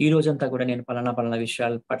 ఈ రోజంతా కూడా నేను పలానా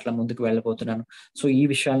విషయాల పట్ల ముందుకు వెళ్ళబోతున్నాను. సో ఈ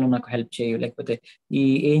విషయాల్లో నాకు హెల్ప్ చేయు. లేకపోతే ఈ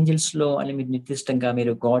ఏంజల్స్లో అని మీరు నిర్దిష్టంగా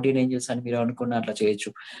మీరు గార్డియన్ ఏంజల్స్ అని మీరు అనుకున్న అట్లా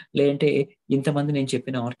చేయొచ్చు. లేదంటే ఇంతమంది నేను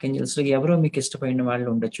చెప్పిన ఆర్కేంజల్స్లో ఎవరో మీకు ఇష్టపడిన వాళ్ళు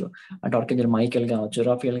ఉండొచ్చు. అంటే ఆర్కేంజల్ మైకెల్ కావచ్చు,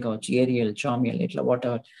 రాఫియల్ కావచ్చు, ఏరియల్, చామియల్, ఇట్లా వాట్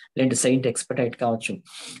ఎవర్, లేదంటే సెయింట్ ఎక్స్పర్టైట్ కావచ్చు.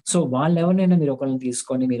 సో వాళ్ళు ఎవరినైనా మీరు ఒకరిని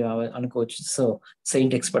తీసుకొని మీరు అనుకోవచ్చు. సో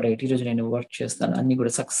సెయింట్ ఎక్స్పర్టైట్, ఈరోజు నేను వర్క్ చేస్తాను, అన్ని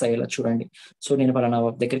కూడా సక్సెస్ అయ్యేలా చూడండి. సో నేను పలానా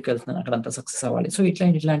దగ్గరికి వెళ్తున్నాను, అక్కడంతా సక్సెస్ అవ్వాలి. సో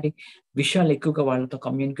ఇట్లాంటి విషయాలు ఎక్కువగా వాళ్ళతో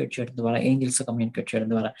కమ్యూనికేట్ చేయడం ద్వారా, ఏంజల్స్ కమ్యూనికేట్ చేయడం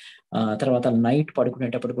ద్వారా, తర్వాత నైట్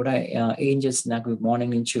పడుకునేటప్పుడు కూడా ఏంజల్స్ నాకు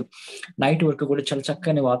మార్నింగ్ నుంచి నైట్ వరకు కూడా చాలా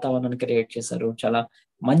చక్కని వాతావరణాన్ని క్రియేట్ చేశారు. చాలా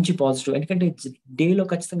మంచి పాజిటివ్, ఎందుకంటే డేలో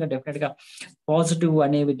ఖచ్చితంగా డెఫినెట్ గా పాజిటివ్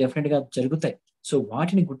అనేవి డెఫినెట్ గా జరుగుతాయి. సో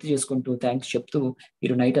వాటిని గుర్తు చేసుకుంటూ థ్యాంక్స్ చెప్తూ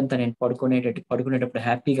మీరు నైట్ అంతా నేను పడుకునేటప్పుడు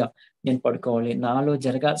హ్యాపీగా నేను పడుకోవాలి. నాలో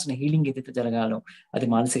జరగాల్సిన హీలింగ్ ఏదైతే జరగాలో, అది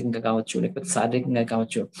మానసికంగా కావచ్చు, లేకపోతే శారీరకంగా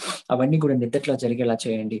కావచ్చు, అవన్నీ కూడా నిద్రలో జరిగేలా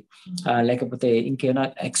చేయండి. లేకపోతే ఇంకేమైనా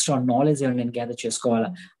ఎక్స్ట్రా నాలెడ్జ్ ఏమైనా నేను గ్యాదర్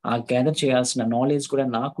చేసుకోవాలా, ఆ గ్యాదర్ చేయాల్సిన నాలెడ్జ్ కూడా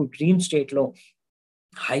నాకు డ్రీమ్ స్టేట్ లో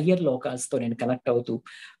హయ్యర్ లోకాల్స్ తో నేను కనెక్ట్ అవుతూ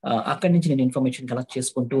అక్కడి నుంచి నేను ఇన్ఫర్మేషన్ కలెక్ట్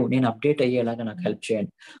చేసుకుంటూ నేను అప్డేట్ అయ్యేలాగా నాకు హెల్ప్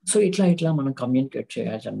చేయండి. సో ఇట్లా మనం కమ్యూనికేట్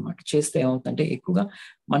చేయాలి అనమాట. చేస్తే ఏమవుతుందంటే ఎక్కువగా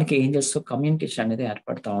మనకి ఏంజల్స్ తో కమ్యూనికేషన్ అనేది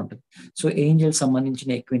ఏర్పడుతూ ఉంటుంది. సో ఏంజల్స్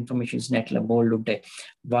సంబంధించిన ఎక్కువ ఇన్ఫర్మేషన్స్ నెట్లో బోల్డ్ ఉంటాయి,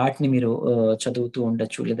 వాటిని మీరు చదువుతూ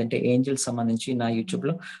ఉండొచ్చు. లేదంటే ఏంజల్స్ సంబంధించి నా యూట్యూబ్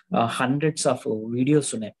లో హండ్రెడ్స్ ఆఫ్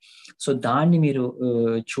వీడియోస్ ఉన్నాయి. సో దాన్ని మీరు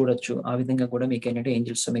చూడొచ్చు. ఆ విధంగా కూడా మీకు ఏంటంటే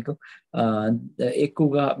ఏంజల్స్ తో మీకు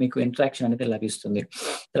ఎక్కువగా మీకు ఇంటరాక్షన్ అనేది లభిస్తుంది.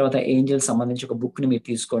 తర్వాత ఏంజల్స్ సంబంధించి ఒక బుక్ ని మీరు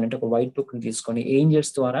తీసుకోండి, అంటే ఒక వైట్ బుక్ ని తీసుకొని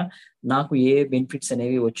ఏంజల్స్ ద్వారా నాకు ఏ బెనిఫిట్స్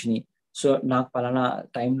అనేవి వచ్చినాయి, సో నాకు పలానా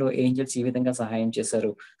టైంలో ఏంజల్స్ ఈ విధంగా సహాయం చేశారు,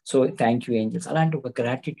 సో థ్యాంక్ యూ ఏంజల్స్, అలాంటి ఒక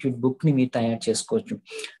గ్రాటిట్యూడ్ బుక్ ని మీరు తయారు చేసుకోవచ్చు.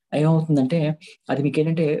 ఏమవుతుందంటే అది మీకు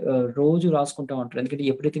ఏంటంటే రోజు రాసుకుంటూ ఉంటారు. ఎందుకంటే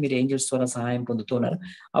ఎప్పుడైతే మీరు ఏంజల్స్ ద్వారా సహాయం పొందుతున్నారో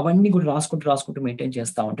అవన్నీ కూడా రాసుకుంటూ మెయింటైన్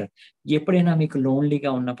చేస్తూ ఉంటారు. ఎప్పుడైనా మీకు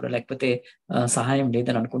లోన్లీగా ఉన్నప్పుడు, లేకపోతే సహాయం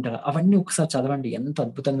లేదని అనుకుంటారు, అవన్నీ ఒకసారి చదవండి, ఎంత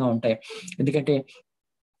అద్భుతంగా ఉంటాయి. ఎందుకంటే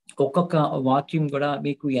ఒక్కొక్క వాక్యం కూడా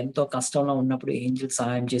మీకు ఎంతో కష్టంలో ఉన్నప్పుడు ఏంజల్స్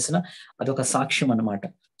సహాయం చేసిన అదొక సాక్ష్యం అన్నమాట.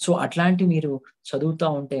 సో అట్లాంటి మీరు చదువుతా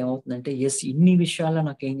ఉంటే ఏమవుతుందంటే ఎస్, ఇన్ని విషయాల్లో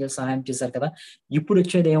నాకు ఏంజల్స్ సహాయం చేశారు కదా, ఇప్పుడు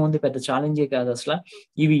వచ్చేది ఏముంది, పెద్ద ఛాలెంజే కాదు అసలు,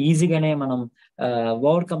 ఇవి ఈజీగానే మనం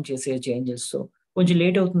ఓవర్కమ్ చేసేయచ్చు ఏంజల్స్ తో. కొంచెం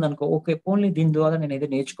లేట్ అవుతుంది అనుకో, ఓకే పోన్లీ దీని ద్వారా నేను ఏదో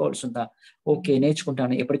నేర్చుకోవాల్సి ఉందా, ఓకే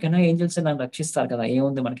నేర్చుకుంటాను, ఎప్పటికైనా ఏంజల్స్ నన్ను రక్షిస్తారు కదా,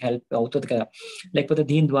 ఏముంది మనకి హెల్ప్ అవుతుంది కదా, లేకపోతే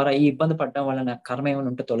దీని ద్వారా ఈ ఇబ్బంది పడడం వల్ల నాకు కర్మ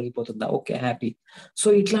ఏమైనా ఉంటే తొలగిపోతుందా, ఓకే హ్యాపీ. సో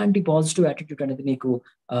ఇట్లాంటి పాజిటివ్ యాటిట్యూడ్ అనేది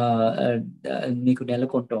నీకు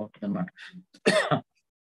నెలకొంటూ ఉంటుంది అనమాట.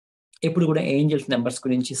 ఎప్పుడు కూడా ఏంజల్స్ నెంబర్స్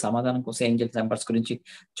గురించి, సమాధానం కోసం ఏంజల్స్ నెంబర్స్ గురించి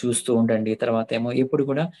చూస్తూ ఉండండి. తర్వాత ఏమో ఎప్పుడు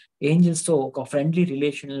కూడా ఏంజల్స్ తో ఒక ఫ్రెండ్లీ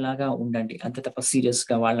రిలేషన్ లాగా ఉండండి. అంతే తప్ప సీరియస్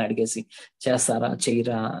గా వాళ్ళని అడిగేసి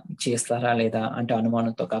చేస్తారా లేదా అంటే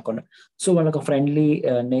అనుమానంతో కాకుండా, సో వాళ్ళకి ఫ్రెండ్లీ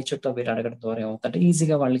నేచర్ తో మీరు అడగడం ద్వారా ఏమవుతుందంటే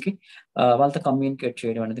ఈజీగా వాళ్ళతో కమ్యూనికేట్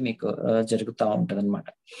చేయడం అనేది మీకు జరుగుతూ ఉంటది అనమాట.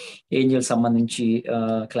 ఏంజల్స్ సంబంధించి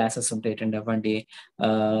క్లాసెస్ ఉంటే అటెండ్ అవ్వండి.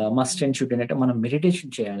 మస్ట్ అండ్ షుడ్ అంటే మనం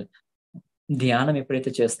మెడిటేషన్ చేయాలి. ధ్యానం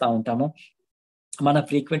ఎప్పుడైతే చేస్తా ఉంటామో మన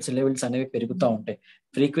ఫ్రీక్వెన్సీ లెవెల్స్ అనేవి పెరుగుతూ ఉంటాయి.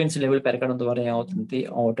 ఫ్రీక్వెన్సీ లెవెల్ పెరగడం ద్వారా ఏమవుతుంది,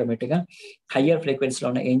 ఆటోమేటిక్ గా హయ్యర్ ఫ్రీక్వెన్సీలో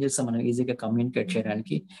ఉన్న ఏంజల్స్ మనం ఈజీగా కమ్యూనికేట్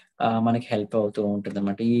చేయడానికి మనకి హెల్ప్ అవుతూ ఉంటుంది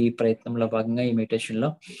అనమాట. ఈ ప్రయత్నంలో భాగంగా ఈ మెడిటేషన్ లో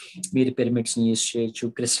మీరు పిరమిడ్స్ ని యూజ్ చేయొచ్చు,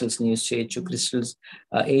 క్రిస్టల్స్ ని యూజ్ చేయొచ్చు. క్రిస్టల్స్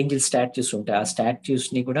ఏంజల్ స్టాట్యూస్ ఉంటాయి, ఆ స్టాట్యూస్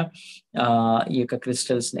ని కూడా ఈ యొక్క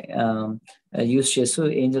క్రిస్టల్స్ ని యూజ్ చేస్తూ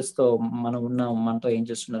ఏంజల్స్ తో మనతో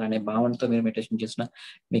ఏంజల్స్ ఉన్నారు అనే భావనతో మీరు మెడిటేషన్ చేసిన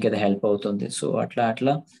మీకు అది హెల్ప్ అవుతుంది. సో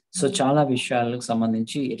అట్లా సో చాలా విషయాలకు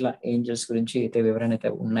సంబంధించి ఇట్లా ఏంజల్స్ గురించి అయితే వివరణ అయితే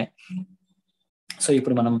ఉన్నాయి. సో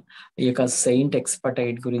ఇప్పుడు మనం ఈ యొక్క సెయింట్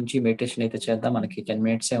ఎక్స్పర్టైట్ గురించి మెడిటేషన్ అయితే చేద్దాం. మనకి 10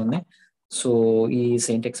 minutes ఉన్నాయి. సో ఈ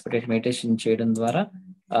సెయింట్ ఎక్స్పర్టైట్ మెడిటేషన్ చేయడం ద్వారా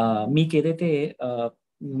మీకు ఏదైతే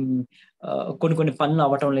కొన్ని పనులు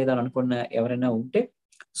అవ్వటం లేదని అనుకున్న ఎవరైనా ఉంటే,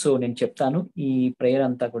 సో నేను చెప్తాను, ఈ ప్రేయర్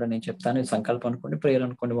అంతా కూడా నేను చెప్తాను. సంకల్పం అనుకోండి, ప్రేయర్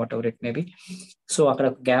అనుకోండి, what ever it may be. So అక్కడ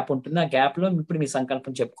ఒక గ్యాప్ ఉంటుంది, ఆ గ్యాప్ లో ఇప్పుడు మీ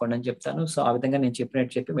సంకల్పం చెప్పుకోండి అని చెప్తాను. సో ఆ విధంగా నేను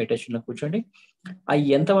చెప్పినట్టు చెప్పి మెడిటేషన్ లో కూర్చోండి.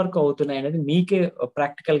 అవి ఎంతవరకు అవుతున్నాయి అనేది మీకే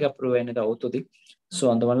ప్రాక్టికల్ గా ప్రూవ్ అనేది అవుతుంది. సో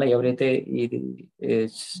అందువల్ల ఎవరైతే ఇది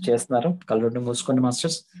చేస్తున్నారో కళ్ళు మూసుకోండి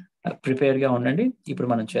మాస్టర్స్, ప్రిపేర్ గా ఉండండి. ఇప్పుడు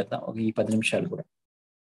మనం చేద్దాం ఒక ఈ 10 నిమిషాలు కూడా.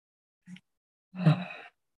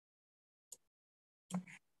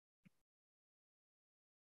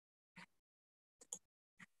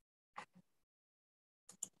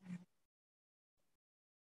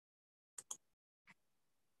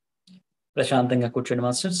 ప్రశాంతంగా కూర్చోండి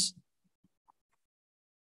మాస్టర్స్.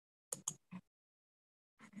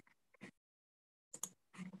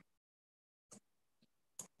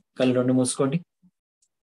 కళ్ళు రెండు మూసుకోండి.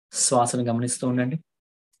 శ్వాసను గమనిస్తూ ఉండండి.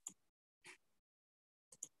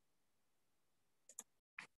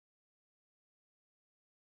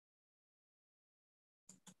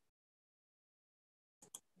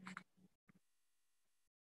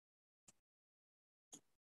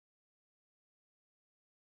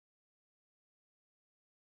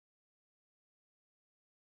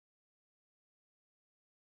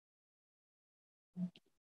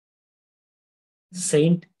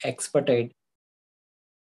 సెయింట్ ఎక్స్పర్టైడ్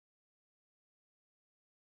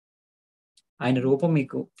ఆయన రూపం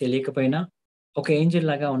మీకు తెలియకపోయినా ఒక ఏంజల్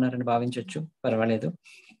లాగా ఉన్నారని భావించవచ్చు, పర్వాలేదు.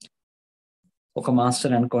 ఒక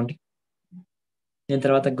మాస్టర్ అనుకోండి. నేను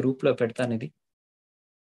తర్వాత గ్రూప్ లో పెడతాను ఇది.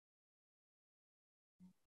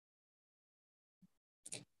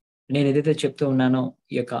 నేను ఏదైతే చెప్తూ ఉన్నానో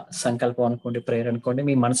ఈ యొక్క సంకల్పం అనుకోండి, ప్రేయర్ అనుకోండి,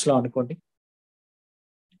 మీ మనసులో అనుకోండి.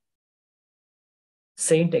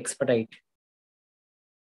 సెయింట్ ఎక్స్పర్టైట్,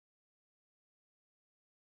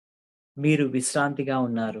 మీరు విశ్రాంతిగా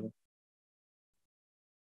ఉన్నారు.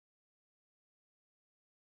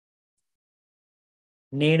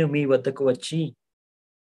 నేను మీ వద్దకు వచ్చి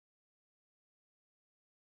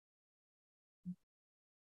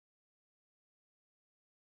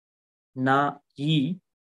నా ఈ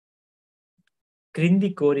క్రింది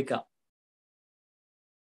కోరిక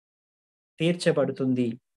తీర్చబడుతుంది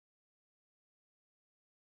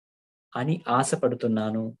అని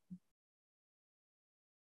ఆశపడుతున్నాను.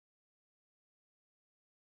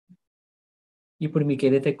 ఇప్పుడు మీకు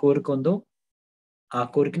ఏదైతే కోరిక ఉందో ఆ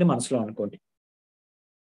కోరికని మనసులో అనుకోండి.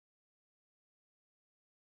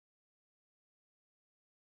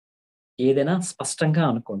 ఏదైనా స్పష్టంగా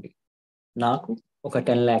అనుకోండి. నాకు ఒక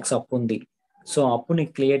 10 lakhs అప్పు ఉంది, సో అప్పుని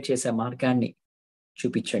క్లియర్ చేసే మార్గాన్ని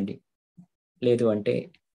చూపించండి. లేదు అంటే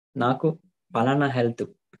నాకు పలానా హెల్త్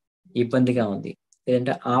ఇబ్బందిగా ఉంది,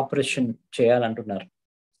 లేదంటే ఆపరేషన్ చేయాలంటున్నారు,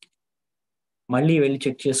 మళ్ళీ వెళ్ళి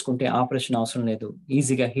చెక్ చేసుకుంటే ఆపరేషన్ అవసరం లేదు,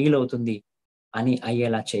 ఈజీగా హీల్ అవుతుంది అని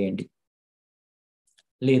అయ్యేలా చేయండి.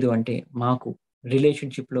 లేదు అంటే మాకు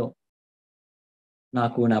రిలేషన్షిప్లో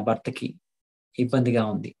నాకు నా భర్తకి ఇబ్బందిగా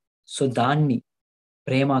ఉంది, సో దాన్ని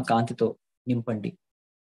ప్రేమ కాంతితో నింపండి.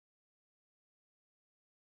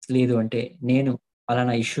 లేదు అంటే నేను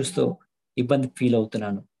పలానా ఇష్యూస్తో ఇబ్బంది ఫీల్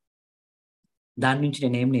అవుతున్నాను, దాని నుంచి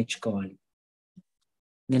నేనేం నేర్చుకోవాలి,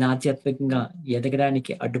 నేను ఆధ్యాత్మికంగా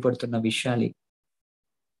ఎదగడానికి అడ్డుపడుతున్న విషయాలు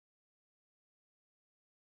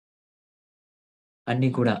అన్నీ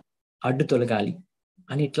కూడా అడ్డు తొలగాలి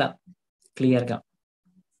అని ఇట్లా క్లియర్గా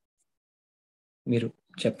మీరు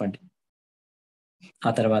చెప్పండి. ఆ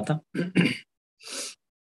తర్వాత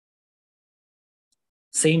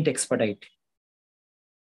సెయింట్ ఎక్స్పర్టైట్,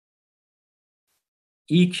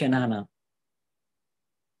 ఈ క్షణాన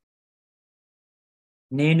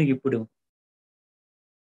నేను ఇప్పుడు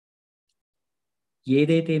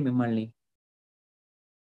ఏదైతే మిమ్మల్ని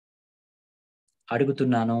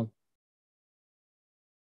అడుగుతున్నానో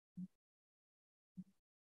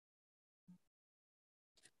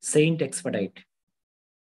సెయింట్ ఎక్స్పర్టైట్,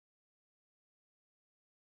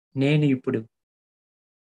 నేను ఇప్పుడు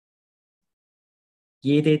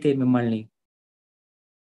ఏదైతే మిమ్మల్ని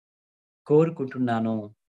కోరుకుంటున్నానో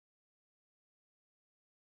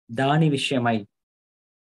దాని విషయమై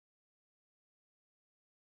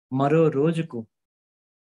మరో రోజుకు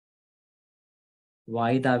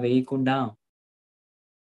వాయిదా వేయకుండా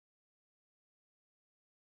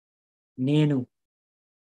నేను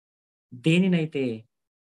దేనినైతే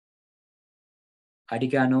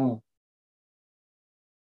అడిగానో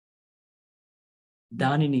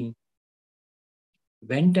దానిని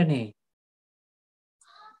వెంటనే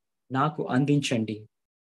నాకు అందించండి.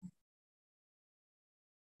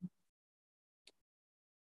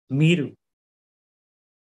 మీరు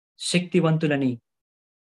శక్తివంతులని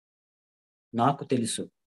నాకు తెలుసు.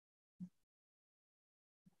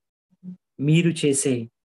 మీరు చేసే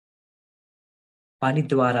పని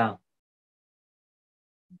ద్వారా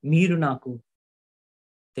మీరు నాకు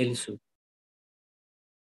తెలుసు.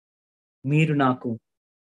 మీరు నాకు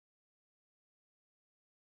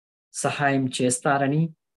సహాయం చేస్తారని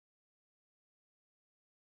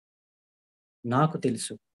నాకు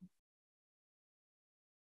తెలుసు.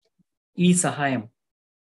 ఈ సహాయం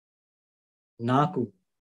నాకు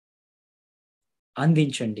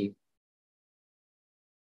అందించండి.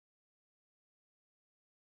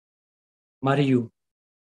 మరియు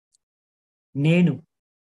నేను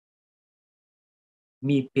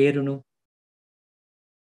మీ పేరును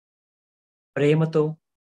ప్రేమతో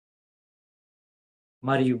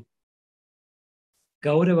మరియు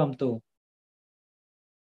గౌరవంతో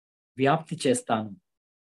వ్యాప్తి చేస్తాను.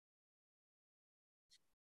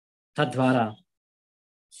 తద్వారా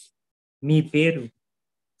మీ పేరు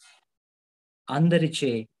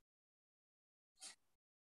అందరిచే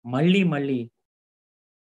మళ్ళీ మళ్ళీ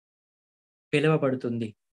పిలువబడుతుంది.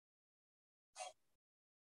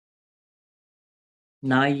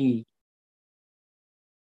 నా ఈ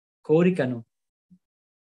కోరికను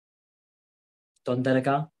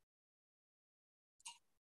తొందరగా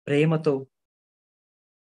ప్రేమతో,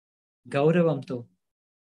 గౌరవంతో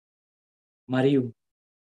మరియు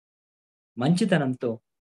మంచితనంతో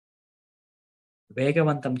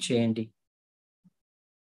వేగవంతం చేయండి.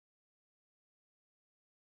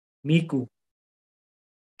 మీకు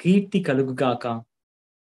కీర్తి కలుగుగాక.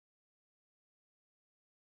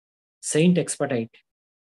 సెయింట్ ఎక్స్పర్టైట్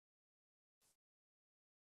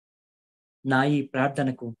నా ఈ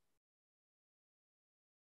ప్రార్థనకు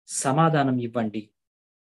సమాధానం ఇవ్వండి.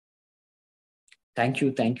 Thank you,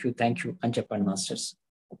 thank you, thank you అని చెప్పండి మాస్టర్స్.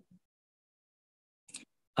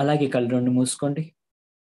 అలాగే కళ్ళు రెండు మూసుకోండి.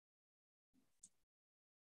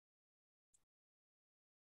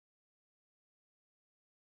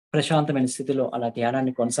 ప్రశాంతమైన స్థితిలో అలా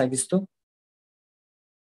ధ్యానాన్ని కొనసాగిస్తూ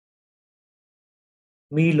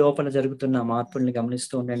మీ లోపల జరుగుతున్న మార్పుల్ని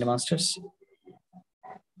గమనిస్తూ ఉండండి మాస్టర్స్.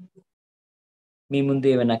 మీ ముందు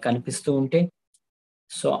ఏమైనా కనిపిస్తూ ఉంటే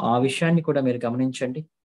సో ఆ విషయాన్ని కూడా మీరు గమనించండి.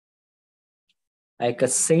 ఆ యొక్క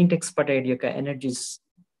సెయింట్ ఎక్స్పర్టైడ్ యొక్క ఎనర్జీస్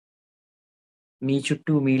మీ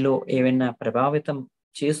చుట్టూ మీలో ఏమైనా ప్రభావితం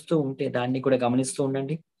చేస్తూ ఉంటే దాన్ని కూడా గమనిస్తూ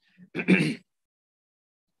ఉండండి.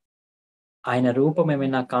 ఆయన రూపం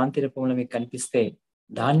ఏమైనా కాంతి రూపంలో మీకు కనిపిస్తే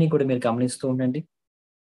దాన్ని కూడా మీరు గమనిస్తూ ఉండండి.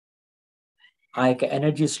 ఆ యొక్క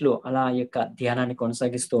ఎనర్జీస్ లో అలా యొక్క ధ్యానాన్ని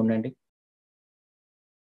కొనసాగిస్తూ ఉండండి.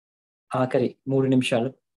 ఆఖరి 3 నిమిషాలు.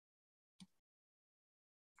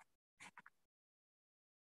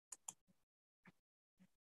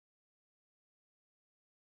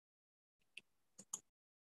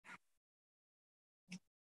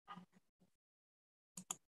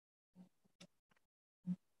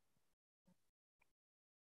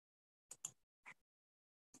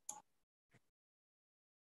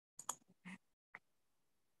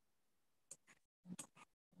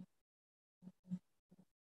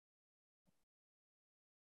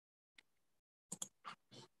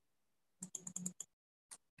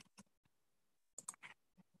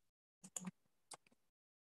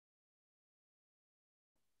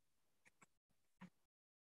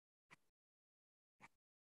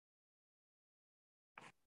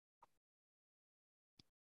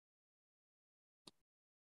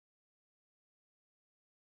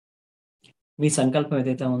 మీ సంకల్పం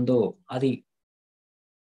ఏదైతే ఉందో అది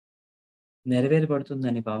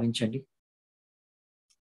నెరవేరబడుతుందని భావించండి.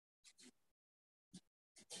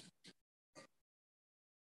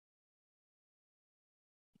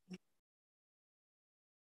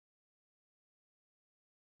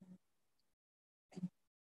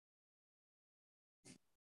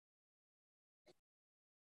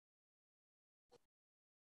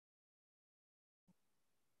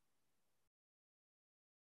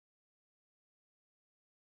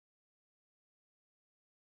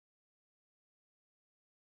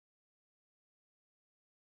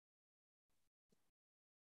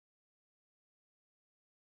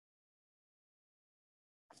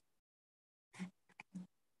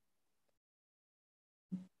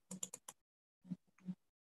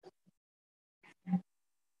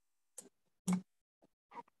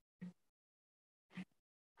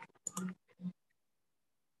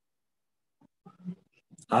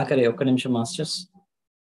 ఆఖరి 1 నిమిషం మాస్టర్స్.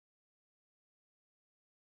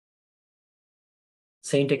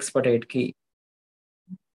 సెయింట్ ఎక్స్పర్టైట్ కి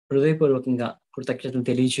హృదయపూర్వకంగా కృతజ్ఞతలు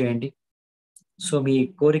తెలియజేయండి. సో మీ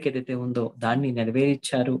కోరిక ఏదైతే ఉందో దాన్ని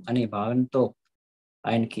నెరవేర్చారు అనే భావనతో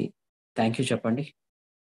ఆయనకి థ్యాంక్ యూ చెప్పండి.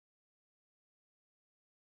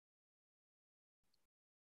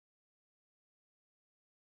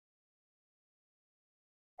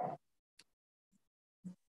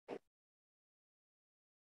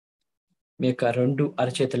 మీ యొక్క 2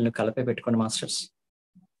 అరచేతులను కలిపి పెట్టుకోండి మాస్టర్స్.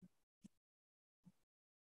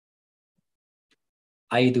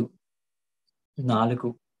 5, 4,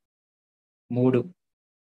 3,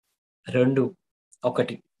 2,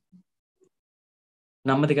 1.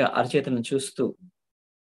 నెమ్మదిగా అరచేతులను చూస్తూ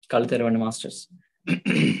కళ్ళు తెరవండి masters.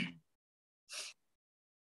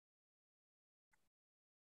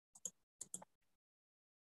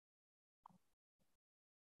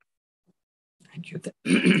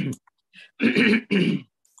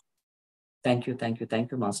 Thank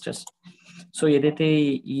you masters. So ఏదైతే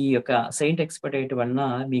ఈ యొక్క సెయింట్ ఎక్స్పర్టైట్ వలన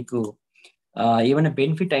మీకు ఏమైనా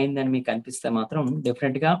బెనిఫిట్ అయిందని మీకు అనిపిస్తే మాత్రం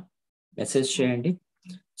డెఫినెట్ గా మెసేజ్ చేయండి.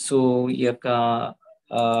 సో ఈ యొక్క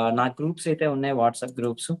నా గ్రూప్స్ అయితే ఉన్నాయి, వాట్సాప్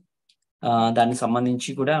గ్రూప్స్. దానికి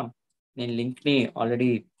సంబంధించి కూడా నేను లింక్ ని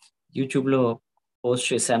ఆల్రెడీ యూట్యూబ్ లో పోస్ట్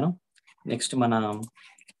చేశాను. నెక్స్ట్ మన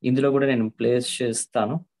ఇందులో కూడా నేను ప్లేస్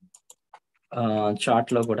చేస్తాను,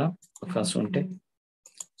 చార్ట్ లో కూడా అవకాశం ఉంటే.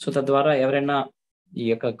 సో తద్వారా ఎవరైనా ఈ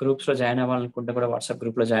యొక్క గ్రూప్స్ లో జాయిన్ అవ్వాలనుకుంటే కూడా వాట్సాప్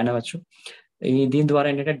గ్రూప్ లో జాయిన్ అవ్వచ్చు. దీని ద్వారా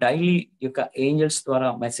ఏంటంటే డైలీ ఈ యొక్క ఏంజల్స్ ద్వారా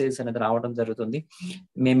మెసేజ్ అనేది రావడం జరుగుతుంది.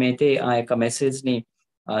 మేమైతే ఆ యొక్క మెసేజ్ ని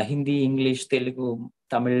హిందీ, ఇంగ్లీష్, తెలుగు,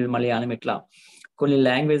 తమిళ్, మలయాళం ఇట్లా కొన్ని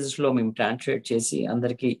లాంగ్వేజెస్ లో మేము ట్రాన్స్లేట్ చేసి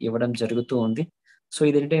అందరికి ఇవ్వడం జరుగుతూ ఉంది. సో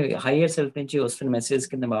ఇదేంటంటే హయ్యర్ సెల్ఫ్ నుంచి వస్తున్న మెసేజ్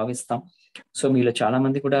కింద భావిస్తాం. సో మీలో చాలా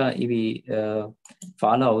మంది కూడా ఇవి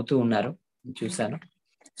ఫాలో అవుతూ ఉన్నారు, చూశాను.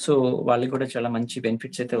 సో వాళ్ళకి కూడా చాలా మంచి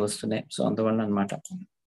బెనిఫిట్స్ అయితే వస్తున్నాయి. సో అందువల్ల అన్నమాట.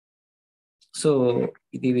 సో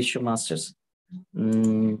ఇది విషయం మాస్టర్స్.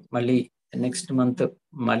 మళ్ళీ నెక్స్ట్ మంత్,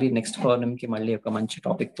 మళ్ళీ నెక్స్ట్ పౌర్ణమికి మళ్ళీ ఒక మంచి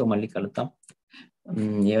టాపిక్ తో మళ్ళీ కలుద్దాం.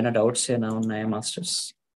 ఏమైనా డౌట్స్ ఏమైనా ఉన్నాయా మాస్టర్స్?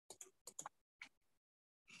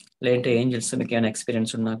 లేదంటే ఏంజల్స్ మీకు ఏమైనా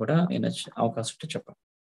ఎక్స్పీరియన్స్ ఉన్నా కూడా ఏమైనా అవకాశం ఉంటే చెప్పండి.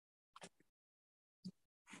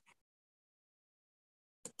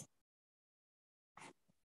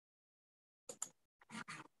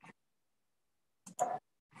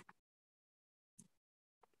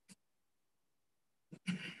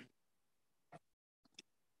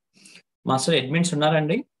 మాస్టర్ అడ్మిన్స్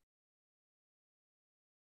ఉన్నారండి?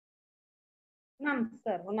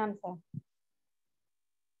 ఉన్నాను సార్.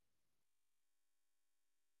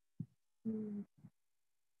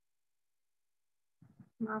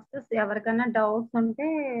 మాస్టర్స్ ఎవరికైనా డౌట్స్ ఉంటే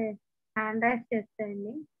హ్యాండ్ రైజ్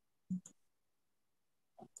చేసేయండి.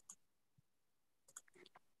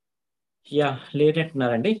 యా,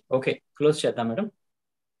 లేదంటున్నారండి. ఓకే, క్లోజ్ చేద్దాం మేడం.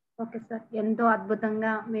 ఓకే సార్, ఎంతో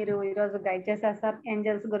అద్భుతంగా మీరు ఈరోజు గైడ్ చేశారు సార్.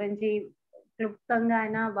 ఏంజల్స్ గురించి క్లుప్తంగా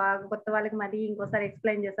అయినా బాగా కొత్త వాళ్ళకి మరీ ఇంకోసారి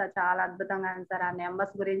ఎక్స్ప్లెయిన్ చేశారు. చాలా అద్భుతంగా ఉంది సార్. ఆ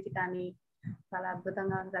నెంబర్స్ గురించి కానీ చాలా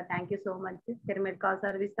అద్భుతంగా ఉంది sir. Thank you so much. Pyramid call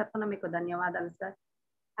service తరఫున మీకు ధన్యవాదాలు సార్.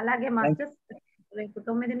 అలాగే మాస్టర్స్, రేపు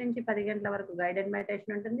 9 నుంచి 10 గంటల వరకు గైడెడ్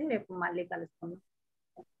మెడిటేషన్ ఉంటుంది. రేపు మళ్ళీ కలుసుకుందాం.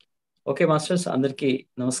 ఓకే మాస్టర్స్, అందరికీ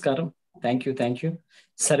నమస్కారం. Thank you.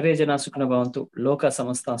 సర్వే జనా సుఖినో భవంతు, లోక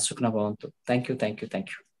సమస్త సుఖినో భవంతు. Thank you.